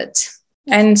receive it,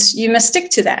 and you must stick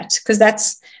to that because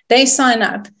they sign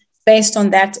up based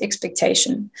on that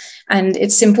expectation. And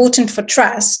it's important for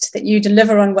trust that you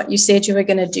deliver on what you said you were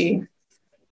going to do.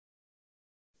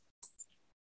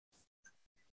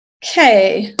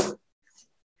 Okay.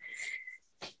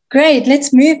 Great,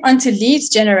 let's move on to leads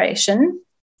generation.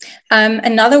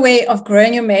 Another way of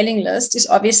growing your mailing list is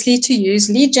obviously to use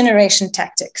lead generation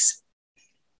tactics.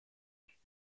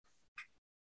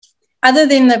 Other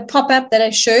than the pop-up that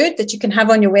I showed that you can have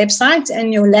on your website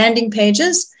and your landing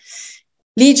pages,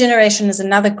 lead generation is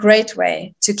another great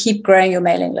way to keep growing your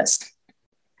mailing list.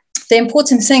 The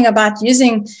important thing about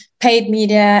using paid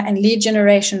media and lead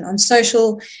generation on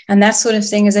social and that sort of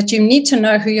thing is that you need to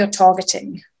know who you're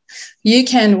targeting. You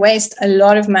can waste a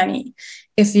lot of money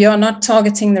if you're not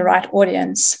targeting the right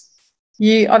audience.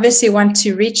 You obviously want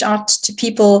to reach out to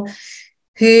people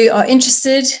who are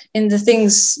interested in the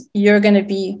things you're going to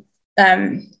be,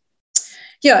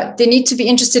 they need to be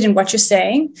interested in what you're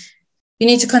saying. You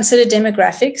need to consider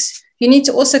demographics. You need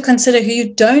to also consider who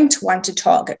you don't want to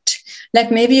target.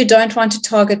 Like maybe you don't want to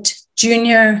target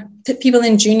people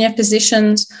in junior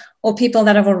positions or people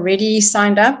that have already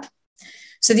signed up.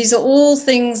 So these are all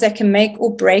things that can make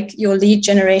or break your lead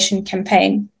generation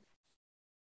campaign.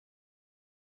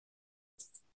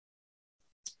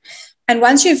 And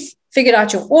once you've figured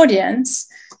out your audience,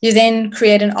 you then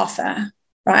create an offer,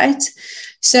 right?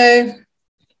 So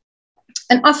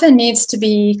an offer needs to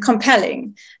be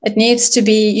compelling. You need to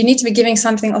be giving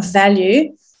something of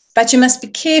value, but you must be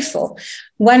careful.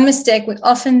 One mistake we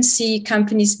often see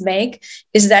companies make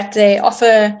is that they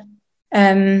offer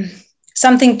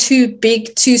something too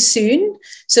big too soon.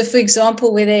 So, for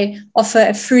example, where they offer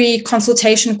a free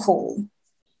consultation call,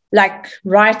 like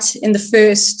right in the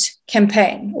first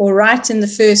campaign or right in the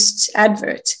first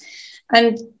advert.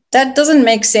 And that doesn't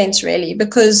make sense really,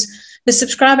 because the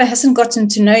subscriber hasn't gotten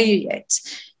to know you yet,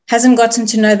 hasn't gotten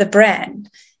to know the brand.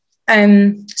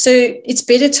 So it's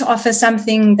better to offer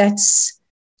something that's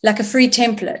like a free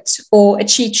template or a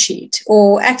cheat sheet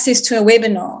or access to a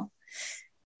webinar.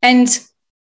 And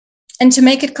to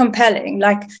make it compelling,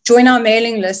 like join our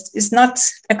mailing list is not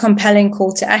a compelling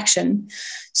call to action.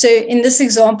 So in this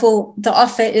example, the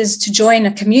offer is to join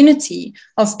a community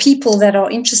of people that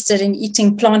are interested in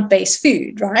eating plant-based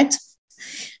food, right?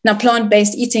 Now,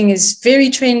 plant-based eating is very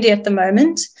trendy at the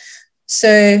moment.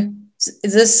 So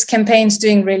this campaign is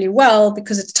doing really well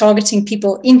because it's targeting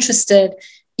people interested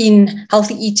in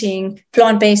healthy eating,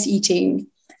 plant-based eating,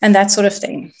 and that sort of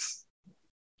thing.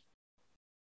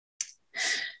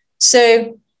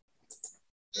 So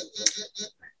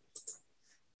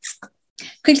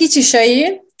quickly to show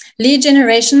you, lead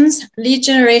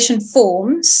generation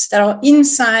forms that are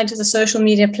inside the social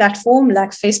media platform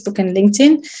like Facebook and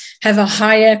LinkedIn have a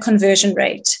higher conversion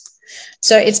rate.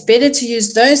 So it's better to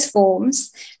use those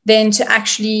forms than to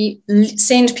actually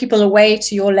send people away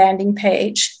to your landing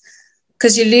page,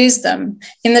 because you lose them.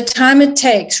 In the time it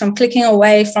takes from clicking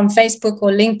away from Facebook or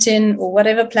LinkedIn or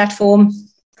whatever platform,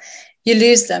 you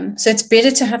lose them. So it's better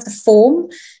to have the form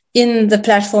in the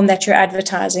platform that you're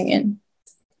advertising in.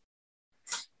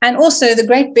 And also the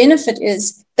great benefit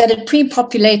is that it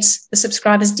pre-populates the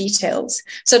subscribers' details.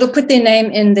 So it'll put their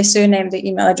name in, their surname, their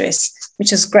email address,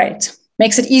 which is great.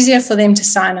 Makes it easier for them to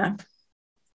sign up.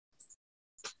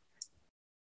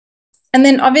 And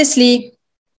then obviously,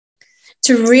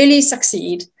 to really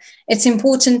succeed, it's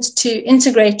important to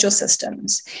integrate your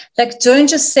systems. Like, don't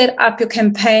just set up your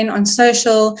campaign on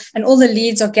social and all the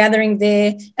leads are gathering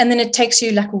there, and then it takes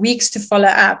you like weeks to follow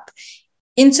up.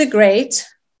 Integrate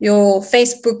your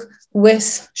Facebook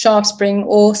with SharpSpring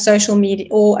or social media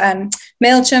or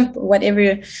MailChimp, or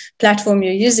whatever platform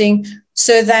you're using,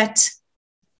 so that as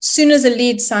soon as a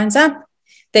lead signs up,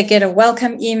 they get a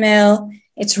welcome email.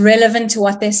 It's relevant to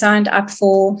what they signed up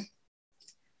for.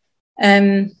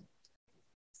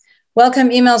 Welcome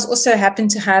emails also happen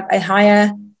to have a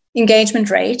higher engagement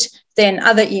rate than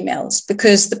other emails,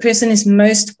 because the person is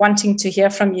most wanting to hear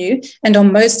from you and are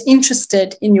most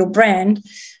interested in your brand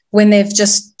when they've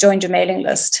just joined your mailing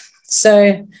list.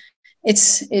 So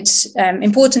it's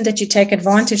important that you take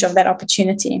advantage of that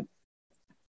opportunity.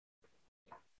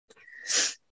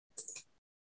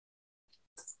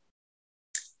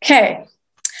 Okay,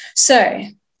 so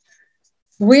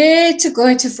where to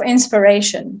go to for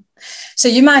inspiration? So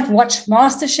you might watch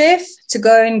MasterChef to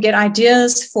go and get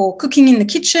ideas for cooking in the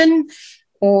kitchen,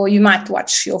 or you might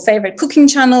watch your favorite cooking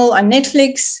channel on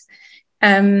Netflix.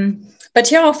 But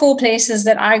here are 4 places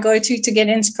that I go to get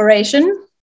inspiration.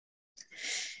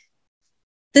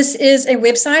 This is a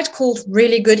website called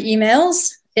Really Good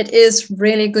Emails. It is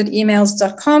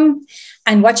reallygoodemails.com.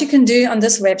 And what you can do on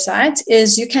this website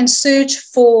is you can search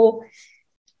for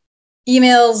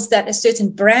emails that a certain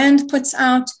brand puts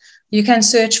out. You can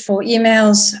search for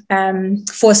emails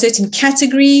for a certain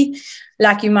category,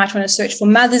 like you might want to search for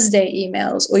Mother's Day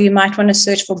emails, or you might want to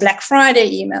search for Black Friday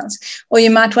emails, or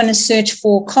you might want to search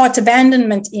for cart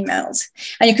abandonment emails.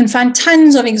 And you can find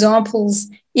tons of examples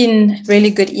in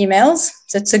Really Good Emails.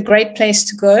 So it's a great place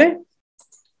to go.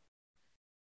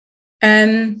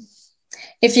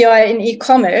 If you are in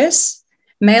e-commerce,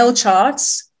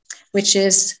 MailCharts, which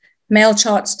is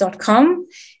mailcharts.com,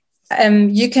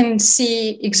 you can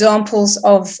see examples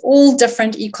of all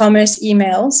different e-commerce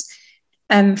emails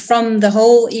from the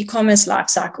whole e-commerce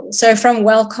lifecycle. So from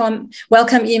welcome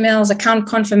emails, account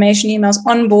confirmation emails,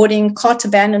 onboarding, cart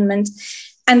abandonment.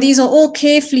 And these are all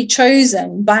carefully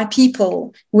chosen by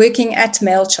people working at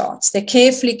MailCharts. They're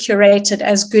carefully curated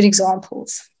as good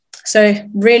examples. So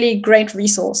really great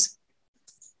resource.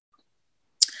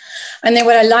 And then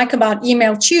what I like about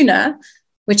Email Tuner,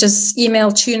 which is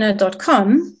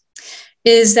emailtuner.com,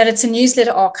 is that it's a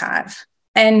newsletter archive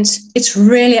and it's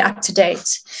really up to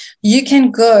date. You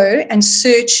can go and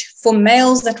search for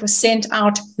mails that were sent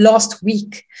out last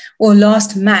week or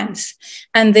last month,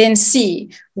 and then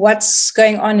see what's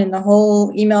going on in the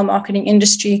whole email marketing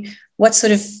industry, what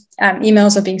sort of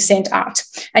emails are being sent out.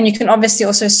 And you can obviously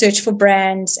also search for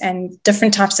brands and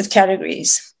different types of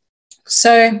categories.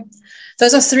 So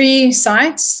those are 3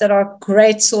 sites that are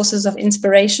great sources of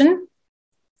inspiration.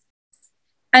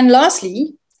 And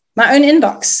lastly, my own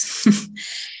inbox,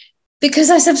 because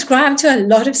I subscribe to a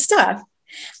lot of stuff.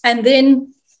 And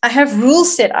then I have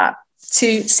rules set up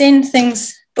to send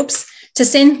things,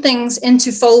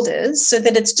 into folders so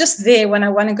that it's just there when I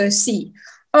want to go see.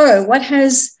 Oh, what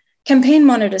has Campaign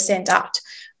Monitor sent out?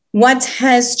 What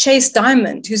has Chase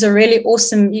Diamond, who's a really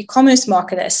awesome e-commerce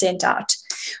marketer, sent out?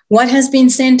 What has been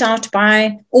sent out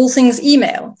by All Things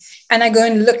Email? And I go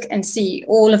and look and see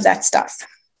all of that stuff.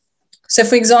 So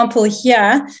for example,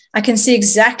 here, I can see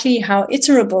exactly how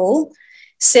Iterable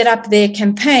set up their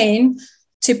campaign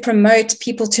to promote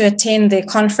people to attend their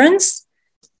conference.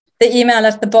 The email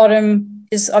at the bottom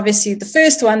is obviously the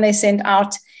first one they sent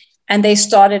out, and they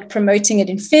started promoting it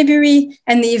in February,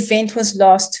 and the event was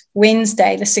last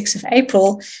Wednesday, the 6th of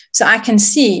April. So I can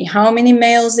see how many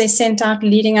mails they sent out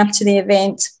leading up to the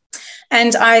event.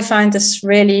 And I find this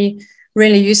really,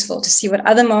 really useful to see what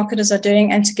other marketers are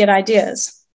doing and to get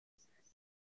ideas.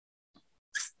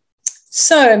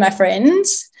 So, my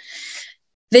friends,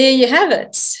 there you have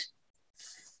it.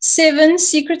 7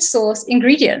 secret sauce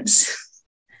ingredients.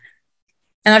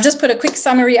 And I've just put a quick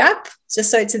summary up,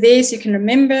 just so it's there so you can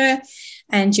remember.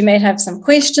 And you may have some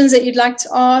questions that you'd like to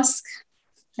ask.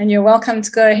 And you're welcome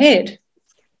to go ahead.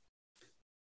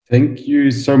 Thank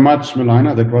you so much,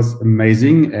 Melaina. That was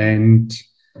amazing. And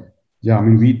yeah, I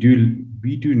mean, we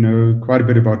do know quite a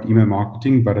bit about email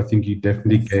marketing, but I think you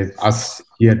definitely gave us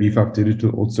here at V5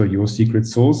 Digital also your secret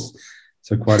sauce.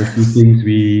 So quite a few things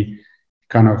we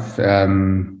kind of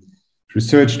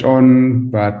researched on,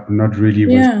 but not really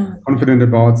was confident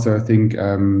about. So I think,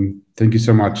 thank you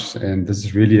so much. And this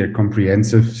is really a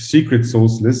comprehensive secret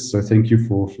sauce list. So thank you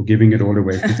for giving it all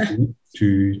away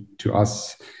to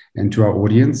us and to our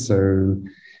audience. So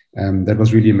that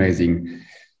was really amazing.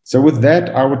 So with that,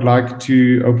 I would like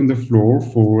to open the floor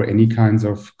for any kinds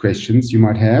of questions you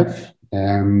might have.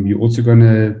 You're also going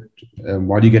to,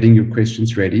 while you're getting your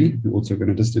questions ready, you're also going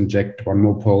to just inject one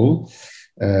more poll.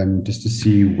 Just to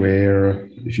see where,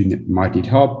 if you might need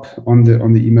help on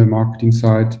the email marketing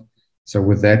side. So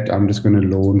with that, I'm just going to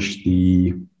launch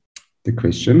the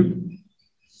question.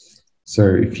 So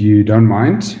if you don't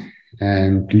mind,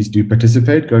 and please do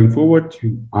participate going forward,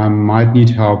 I might need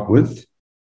help with.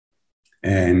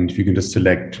 And if you can just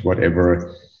select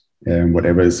whatever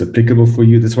is applicable for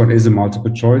you. This one is a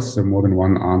multiple choice, so more than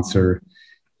one answer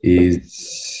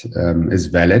is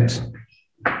valid.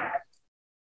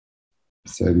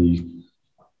 So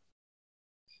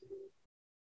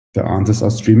the answers are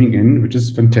streaming in, which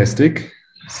is fantastic.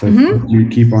 So you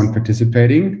keep on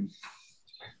participating.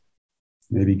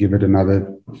 Maybe give it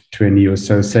another 20 or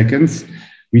so seconds.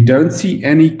 We don't see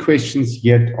any questions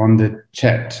yet on the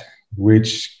chat,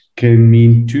 which can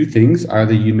mean 2 things.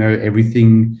 Either you know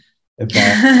everything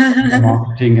about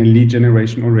marketing and lead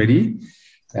generation already.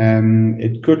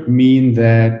 It could mean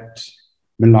that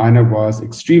Melaina was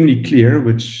extremely clear,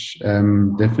 which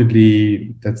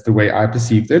definitely that's the way I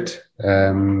perceived it.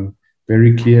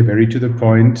 Very clear, very to the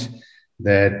point,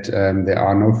 that there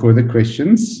are no further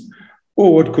questions.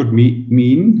 Or it could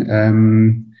mean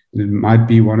it might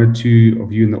be 1 or 2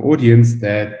 of you in the audience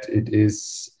that it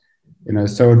is,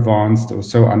 so advanced or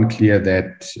so unclear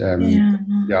that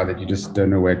that you just don't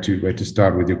know where to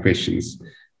start with your questions.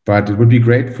 But it would be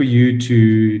great for you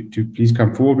to please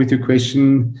come forward with your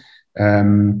question.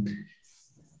 So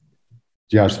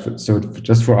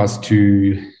just for us to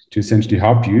essentially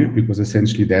help you, because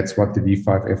essentially that's what the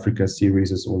V5 Africa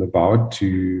series is all about,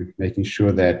 to making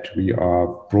sure that we are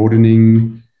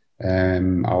broadening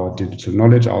our digital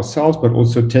knowledge ourselves, but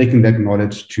also taking that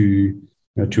knowledge to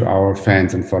our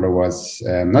fans and followers,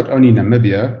 not only in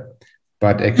Namibia,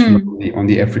 but actually on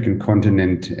the African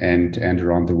continent and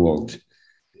around the world.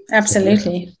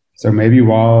 Absolutely. So maybe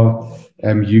while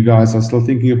you guys are still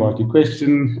thinking about your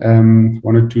question, 1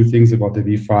 or 2 things about the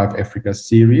V5 Africa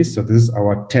series. So this is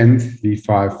our 10th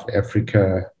V5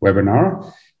 Africa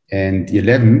webinar, and the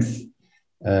 11th,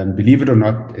 believe it or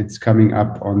not, it's coming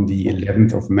up on the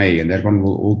 11th of May, and that one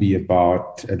will all be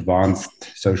about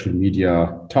advanced social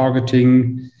media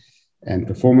targeting and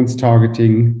performance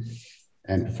targeting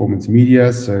and performance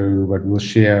media. So, but we'll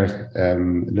share a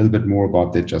little bit more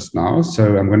about that just now.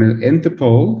 So I'm going to end the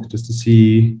poll just to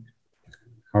see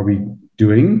how we're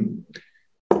doing.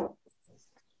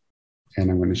 And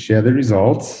I'm going to share the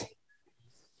results.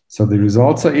 So the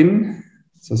results are in.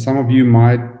 So some of you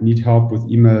might need help with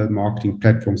email marketing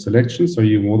platform selection. So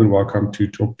you're more than welcome to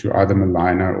talk to either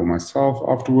Melaina or myself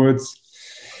afterwards.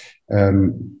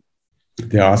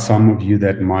 There are some of you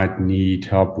that might need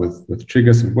help with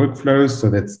triggers and workflows. So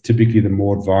that's typically the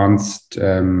more advanced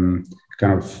kind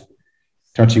of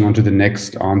touching onto the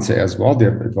next answer as well, the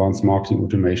advanced marketing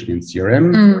automation in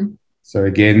CRM. So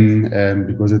again,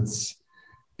 because it's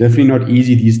definitely not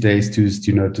easy these days to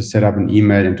set up an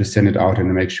email and to send it out and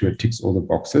to make sure it ticks all the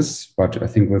boxes. But I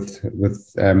think with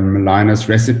Melaina's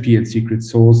recipe and secret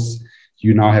sauce,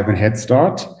 you now have a head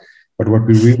start. But what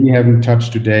we really haven't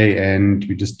touched today, and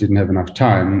we just didn't have enough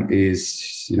time,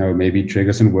 is maybe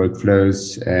triggers and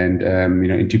workflows, and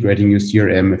integrating your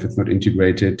CRM if it's not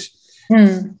integrated.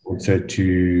 Also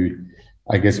to,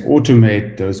 I guess,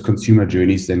 automate those consumer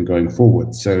journeys then going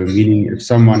forward. So meaning if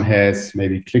someone has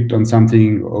maybe clicked on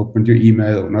something, or opened your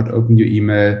email or not opened your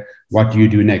email, what do you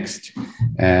do next?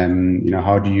 How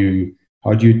do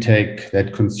you take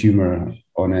that consumer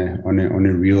on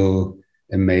a real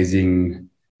amazing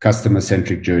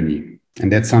customer-centric journey?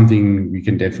 And that's something we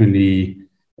can definitely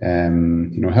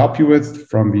help you with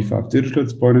from V5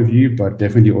 Digital's point of view, but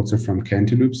definitely also from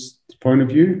Cantaloupe's point of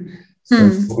view. So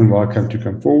you're welcome to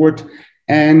come forward.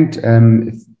 And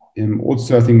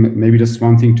also, I think maybe just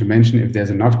one thing to mention, if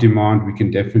there's enough demand, we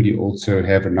can definitely also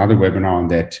have another webinar on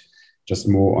that, just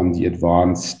more on the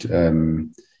advanced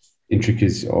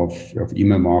intricacies of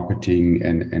email marketing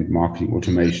and marketing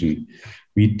automation.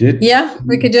 We could do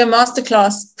a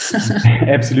masterclass.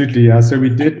 Absolutely, yeah. So we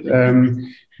did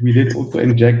also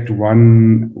inject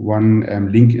one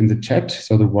link in the chat.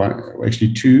 So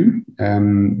actually two.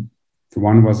 The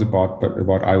one was about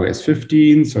iOS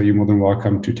 15. So you're more than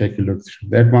welcome to take a look through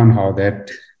that one, how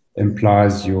that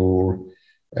implies your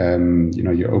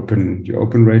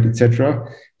open rate, etc.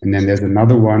 And then there's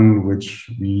another one which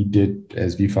we did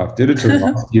as V5 Digital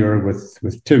last year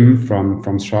with Tim from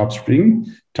SharpSpring,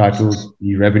 titled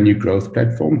The Revenue Growth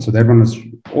Platform. So that one is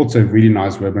also a really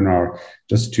nice webinar,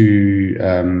 just to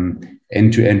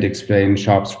end-to-end explain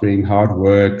SharpSpring, how it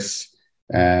works,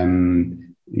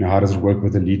 how does it work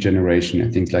with the lead generation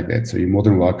and things like that. So you're more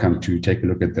than welcome to take a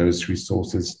look at those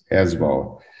resources as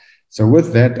well. So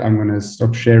with that, I'm going to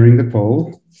stop sharing the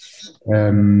poll.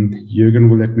 Jürgen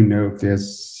will let me know if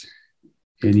there's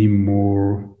any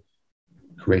more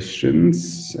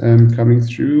questions coming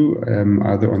through,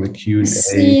 either on the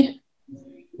Q&A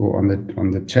or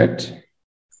on the chat.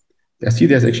 I see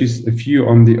there's actually a few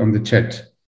on the chat.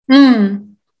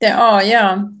 There are,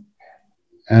 yeah.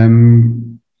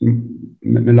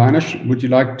 Melaina, would you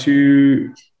like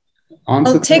to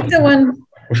answer? I'll take the one.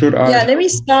 Or should I? Yeah, let me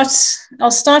start. I'll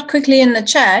start quickly in the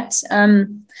chat.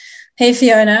 Hey,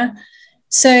 Fiona.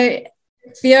 So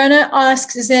Fiona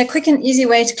asks, is there a quick and easy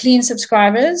way to clean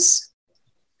subscribers?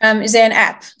 Is there an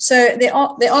app? So there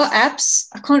are apps.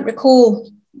 I can't recall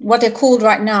what they're called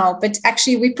right now, but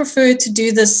actually we prefer to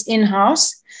do this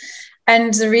in-house.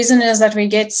 And the reason is that we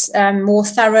get more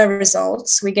thorough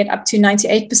results. We get up to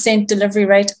 98% delivery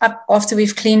rate up after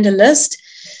we've cleaned a list.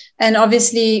 And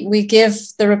obviously we give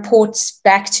the reports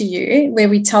back to you where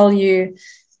we tell you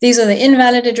these are the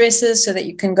invalid addresses so that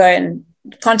you can go and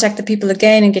contact the people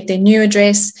again and get their new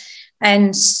address.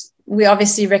 And we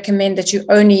obviously recommend that you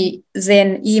only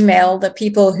then email the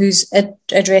people whose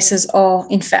addresses are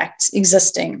in fact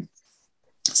existing.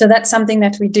 So that's something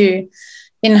that we do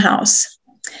in-house.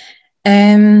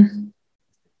 And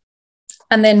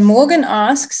then Morgan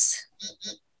asks,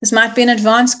 this might be an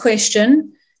advanced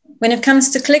question. When it comes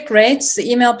to click rates, the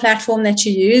email platform that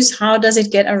you use, how does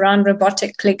it get around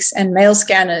robotic clicks and mail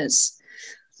scanners?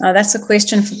 That's a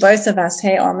question for both of us.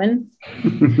 Hey, Armin.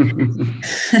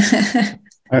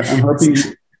 I'm hoping.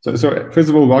 So first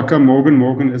of all, welcome, Morgan.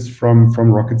 Morgan is from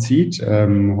Rocket Seed,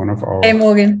 one of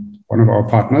our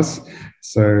partners.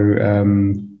 So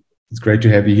it's great to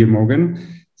have you here,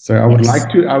 Morgan. So I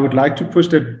would like to push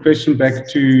that question back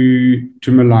to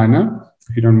Melaina,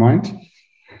 if you don't mind.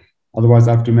 Otherwise,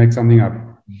 I have to make something up.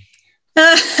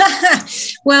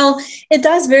 Well, it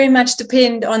does very much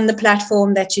depend on the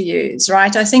platform that you use,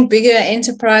 right? I think bigger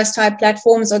enterprise type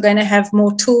platforms are going to have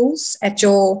more tools that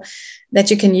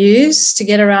you can use to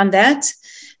get around that.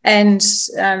 And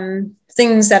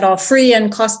things that are free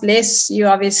and cost less,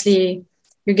 you're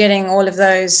getting all of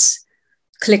those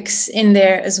clicks in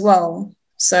there as well.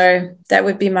 So that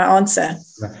would be my answer.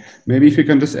 Maybe if you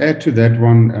can just add to that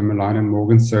one, Melaina and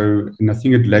Morgan. And I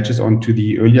think it latches on to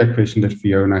the earlier question that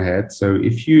Fiona had. So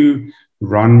if you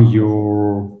run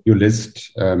your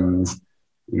list,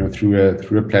 through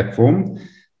a platform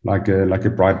like a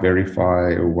Bright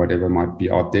Verify or whatever might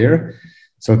be out there,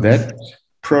 so that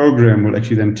program will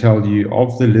actually then tell you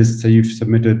of the list. So you've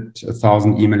submitted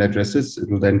 1,000 email addresses. It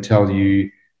will then tell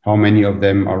you how many of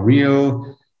them are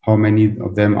real, how many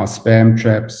of them are spam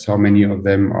traps, how many of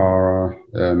them are,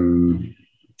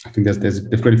 I think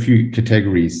they've got a few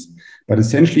categories. But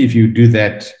essentially, if you do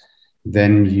that,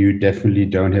 then you definitely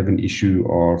don't have an issue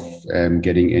of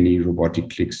getting any robotic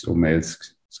clicks or mail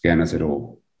scanners at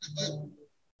all.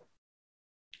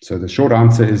 So the short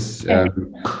answer is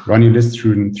run your list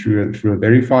through a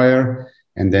verifier,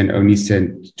 and then only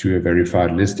send to a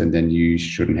verified list, and then you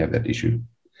shouldn't have that issue.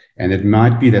 And it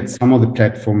might be that some of the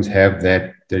platforms have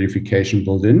that verification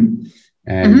built in,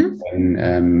 and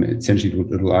essentially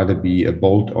it will either be a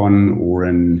bolt-on or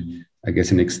an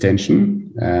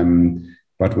extension.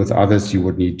 But with others, you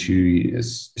would need to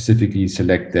specifically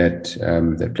select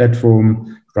that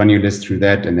platform, run your list through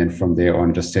that, and then from there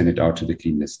on, just send it out to the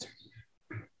clean list.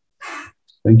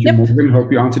 Thank you, Morgan.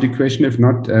 Hope you answered your question. If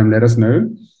not, let us know.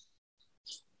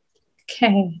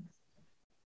 Okay.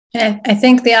 I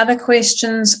think the other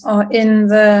questions are in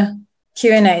the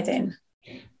Q&A then.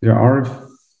 There are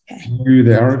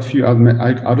a few.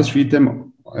 I'll just read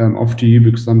them off to you,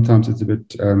 because sometimes it's a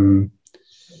bit,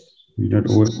 you don't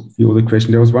always see all the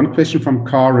questions. There was one question from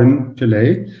Karen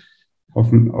Pillay. I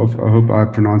hope I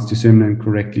pronounced your surname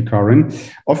correctly, Karen.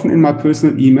 Often in my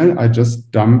personal email, I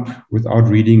just dump without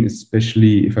reading,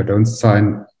 especially if I don't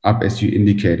sign up as you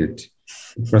indicated.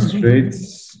 It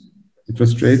frustrates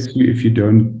you if you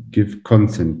don't give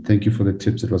consent. Thank you for the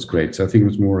tips. It was great. So I think it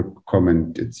was more a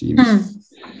comment, it seems.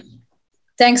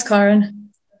 Thanks, Karen.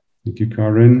 Thank you,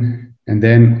 Karen. And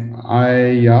then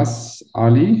Ayas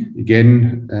Ali,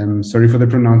 again, sorry for the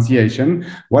pronunciation.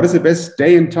 What is the best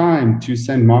day and time to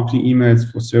send marketing emails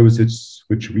for services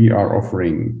which we are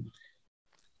offering?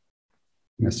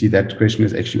 And I see that question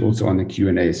is actually also on the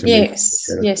Q&A. So yes,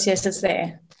 it's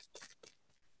there.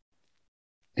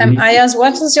 Ayas,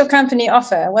 what does your company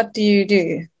offer? What do you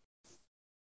do?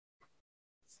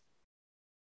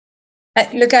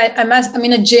 Look,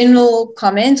 a general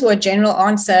comment or a general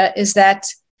answer is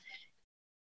that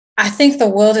I think the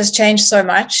world has changed so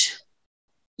much.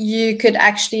 You could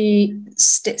actually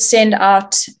send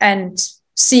out and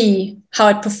see how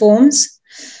it performs.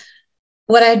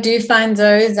 What I do find,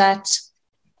 though, that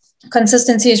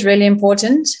consistency is really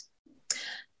important.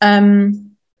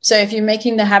 So if you're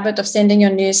making the habit of sending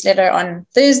your newsletter on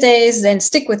Thursdays, then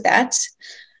stick with that.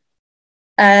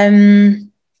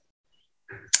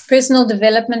 Personal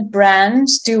development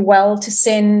brands do well to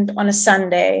send on a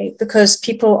Sunday, because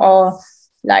people are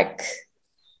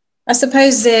I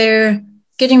suppose they're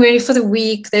getting ready for the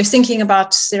week. They're thinking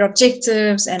about their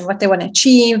objectives and what they want to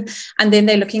achieve. And then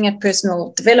they're looking at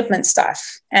personal development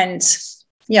stuff. And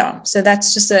so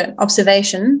that's just an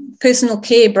observation. Personal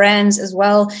care brands as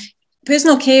well.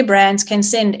 Personal care brands can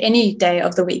send any day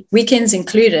of the week, weekends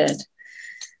included.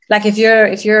 Like if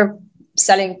you're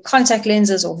selling contact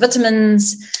lenses or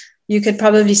vitamins, you could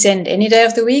probably send any day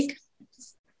of the week.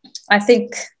 I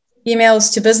think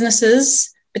emails to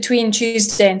businesses between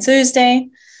Tuesday and Thursday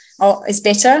is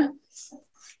better.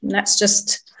 And that's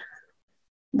just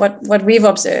what we've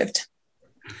observed.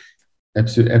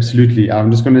 Absolutely.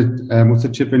 I'm just going to also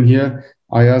chip in here.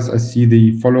 Ayaz, I see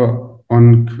the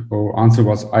follow-on or answer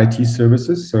was IT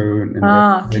services. So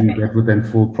that would then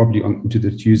fall probably into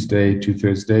the Tuesday to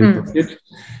Thursday bucket.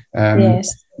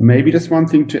 Yes. Maybe just one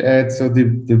thing to add. So the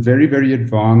very, very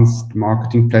advanced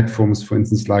marketing platforms, for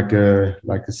instance, like the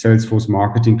Salesforce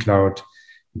Marketing Cloud,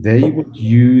 they would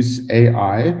use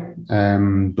AI,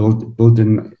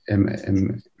 built-in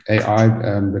AI,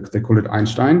 they call it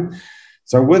Einstein.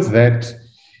 So with that,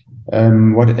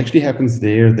 what actually happens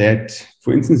there, that,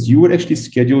 for instance, you would actually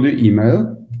schedule the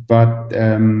email, but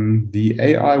the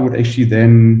AI would actually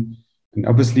then, and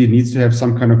obviously it needs to have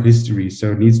some kind of history.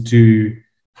 So it needs to,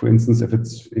 for instance, if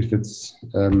it's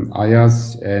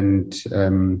Ayaz and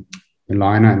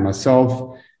Melaina and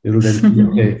myself, it'll then see,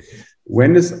 okay,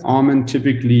 when does Armin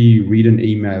typically read an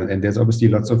email? And there's obviously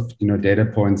lots of data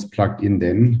points plugged in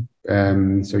then.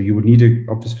 So you would need to,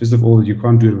 first of all, you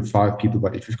can't do it with 5 people,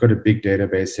 but if you've got a big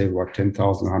database, say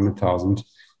 10,000, 100,000,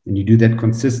 and you do that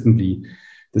consistently,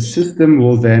 the system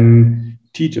will then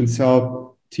teach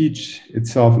itself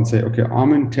and say, okay,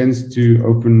 Armin tends to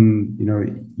open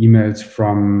emails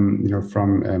from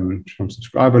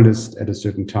subscriber list at a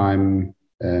certain time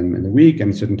in the week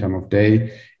and a certain time of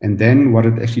day. And then what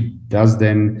it actually does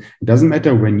then, it doesn't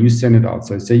matter when you send it out.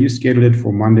 So say you schedule it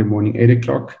for Monday morning, 8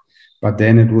 o'clock, but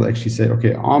then it will actually say,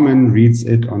 okay, Armin reads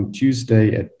it on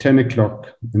Tuesday at 10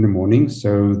 o'clock in the morning.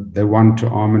 So the one to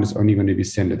Armin is only going to be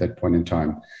sent at that point in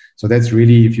time. So that's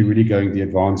really, if you're really going the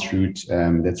advanced route,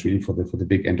 that's really for the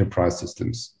big enterprise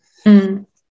systems.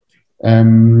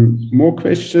 More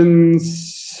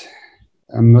questions?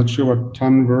 I'm not sure what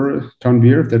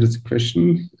Tanvir, if that is a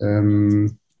question.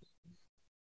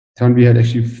 Tan, we had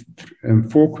actually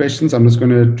 4 questions. I'm just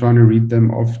going to try and read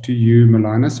them off to you,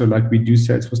 Melaina. So like we do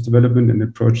Salesforce development and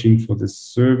approaching for this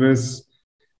service.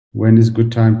 When is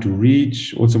good time to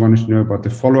reach? Also wanted to know about the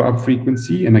follow-up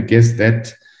frequency. And I guess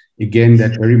that, again,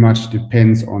 that very much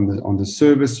depends on the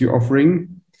service you're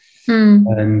offering.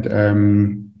 And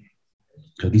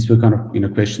so these were kind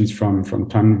of questions from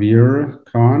Tanvir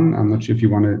Khan. I'm not sure if you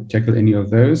want to tackle any of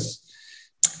those.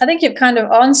 I think you've kind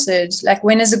of answered, like,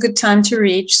 when is a good time to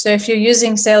reach? So if you're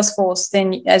using Salesforce,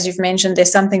 then as you've mentioned,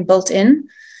 there's something built in.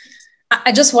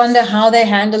 I just wonder how they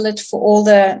handle it for all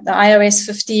the iOS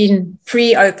 15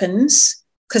 pre-opens,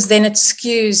 because then it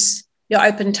skews your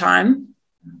open time.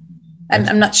 And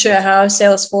I'm not sure how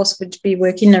Salesforce would be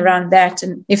working around that,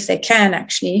 and if they can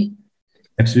actually.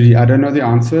 Absolutely. I don't know the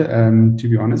answer, to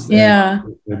be honest. Yeah.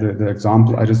 The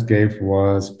example I just gave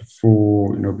was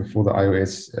before the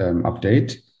iOS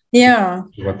update. Yeah.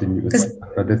 What the new,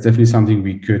 but that's definitely something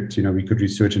we could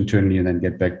research internally and then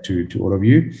get back to all of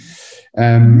you.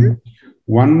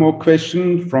 One more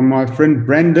question from my friend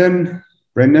Brendan.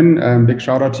 Brendan, big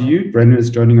shout out to you. Brendan is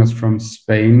joining us from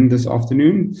Spain this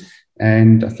afternoon,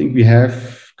 and I think we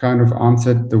have kind of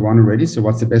answered the one already. So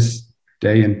what's the best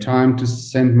day and time to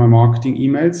send my marketing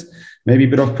emails? Maybe a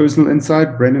bit of personal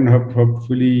insight. Brendan,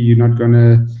 hopefully you're not going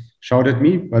to shout at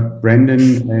me, but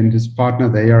Brendan and his partner,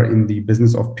 they are in the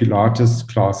business of Pilates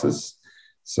classes.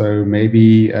 So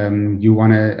maybe you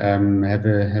want to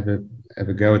have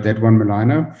a go at that one,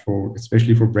 Melaina,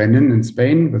 especially for Brendan in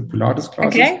Spain with Pilates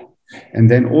classes. Okay.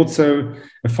 And then also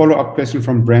a follow-up question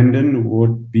from Brendan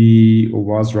would be, or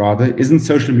was rather, isn't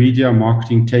social media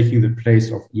marketing taking the place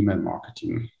of email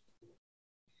marketing?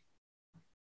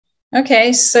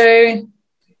 Okay, so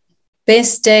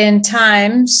best day and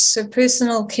time. So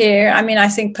personal care. I mean, I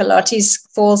think Pilates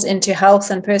falls into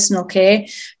health and personal care.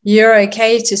 You're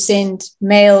okay to send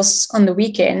mails on the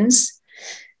weekends.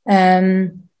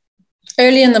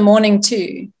 Early in the morning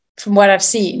too, from what I've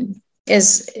seen,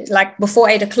 is like before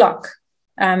 8 o'clock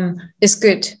is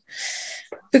good,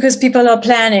 because people are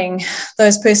planning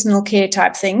those personal care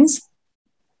type things.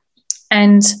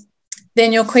 And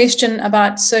then your question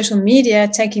about social media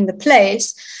taking the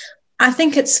place, I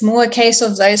think it's more a case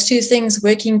of those two things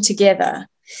working together.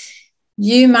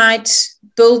 You might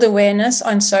build awareness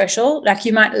on social, like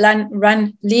you might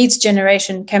run leads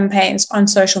generation campaigns on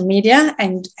social media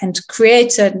and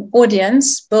create an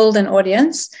audience, build an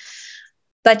audience,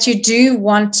 but you do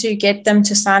want to get them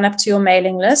to sign up to your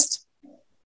mailing list.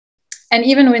 And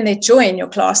even when they join your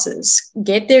classes,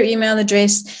 get their email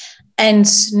address and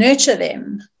nurture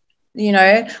them,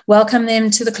 welcome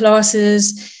them to the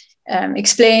classes,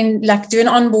 explain, like do an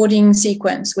onboarding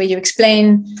sequence where you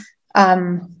explain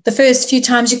the first few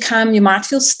times you come, you might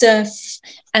feel stiff.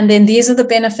 And then these are the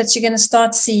benefits you're going to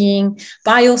start seeing.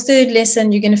 By your third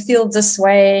lesson, you're going to feel this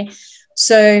way.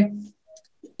 So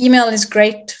email is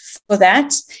great for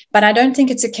that. But I don't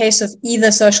think it's a case of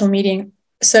either social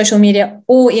media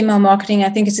or email marketing. I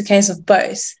think it's a case of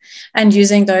both and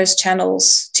using those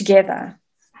channels together.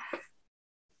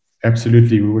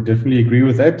 Absolutely. We would definitely agree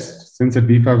with that. Since at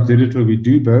V5 Digital, we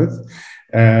do both.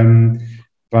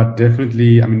 But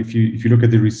definitely, I mean, if you look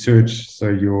at the research, so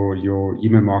your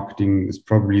email marketing is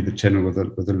probably the channel with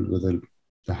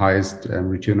the highest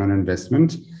return on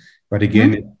investment. But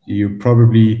again, you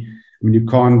probably, I mean, you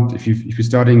can't, if you're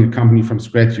starting a company from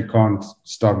scratch, you can't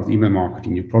start with email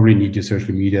marketing. You probably need your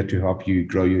social media to help you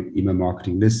grow your email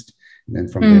marketing list. And then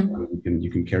from there,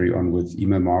 you can carry on with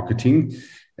email marketing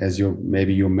as your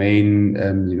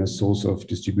main source of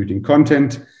distributing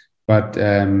content. But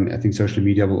I think social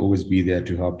media will always be there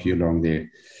to help you along there.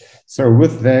 So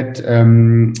with that,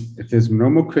 if there's no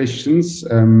more questions,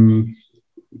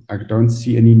 I don't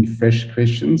see any fresh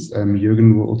questions.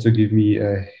 Jürgen will also give me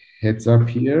a heads up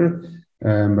here.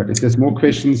 But if there's more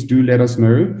questions, do let us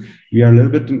know. We are a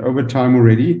little bit in overtime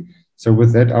already. So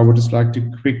with that, I would just like to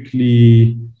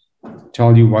quickly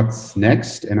tell you what's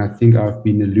next. And I think I've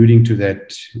been alluding to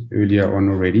that earlier on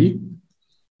already.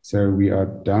 So we are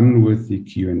done with the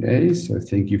Q&A. So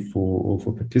thank you all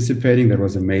for participating. That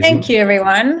was amazing. Thank you,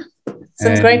 everyone.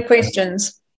 Some great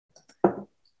questions.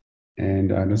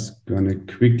 And I'm just going to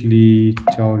quickly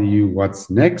tell you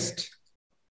what's next.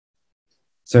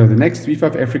 So the next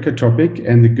V5 Africa topic,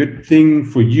 and the good thing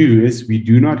for you is we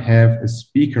do not have a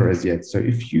speaker as yet. So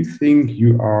if you think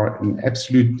you are an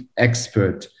absolute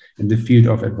expert in the field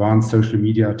of advanced social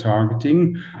media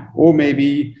targeting, or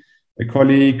maybe a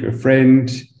colleague, a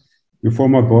friend, your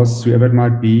former boss, whoever it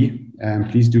might be,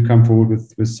 please do come forward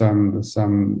with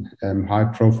some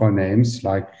high-profile names,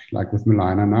 like with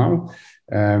Melaina now.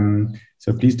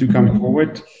 So please do come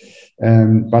forward.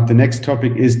 But the next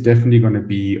topic is definitely going to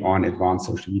be on advanced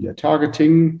social media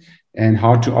targeting and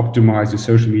how to optimize your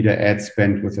social media ad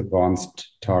spend with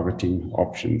advanced targeting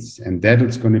options. And that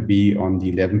is going to be on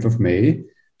the 11th of May.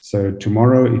 So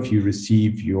tomorrow, if you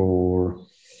receive your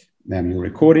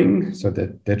recording, so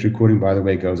that recording, by the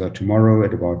way, goes out tomorrow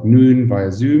at about noon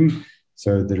via Zoom.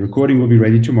 So the recording will be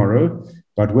ready tomorrow.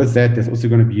 But with that, there's also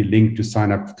going to be a link to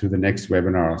sign up to the next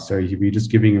webinar. So we're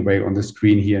just giving away on the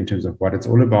screen here in terms of what it's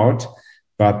all about.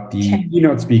 But the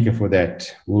keynote speaker for that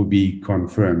will be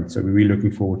confirmed. So we're really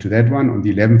looking forward to that one on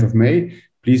the 11th of May.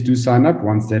 Please do sign up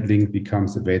once that link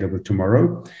becomes available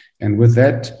tomorrow. And with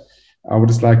that, I would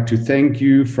just like to thank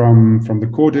you from the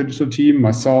core digital team,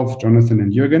 myself, Jonathan,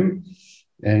 and Jürgen.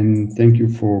 And thank you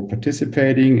for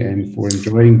participating and for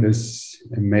enjoying this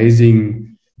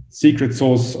amazing secret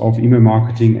source of email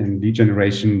marketing and lead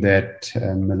generation that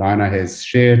Melaina has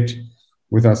shared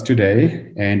with us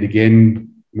today. And again,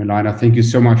 Melaina, thank you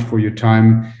so much for your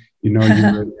time. You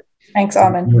know, thanks,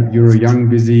 Armin. You're a young,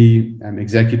 busy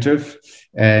executive,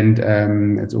 and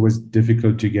it's always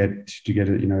difficult to get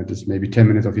just maybe 10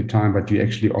 minutes of your time, but you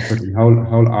actually offered a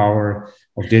whole hour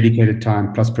of dedicated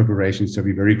time plus preparation. So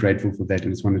we're very grateful for that,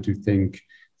 and just wanted to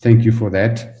thank you for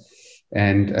that.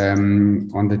 And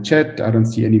on the chat, I don't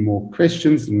see any more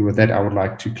questions. And with that, I would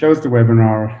like to close the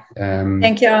webinar.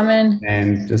 Thank you, Armin.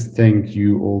 And just thank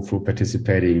you all for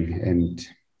participating, and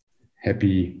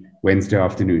happy Wednesday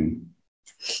afternoon.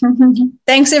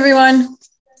 Thanks, everyone.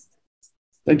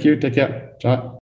 Thank you. Take care. Ciao.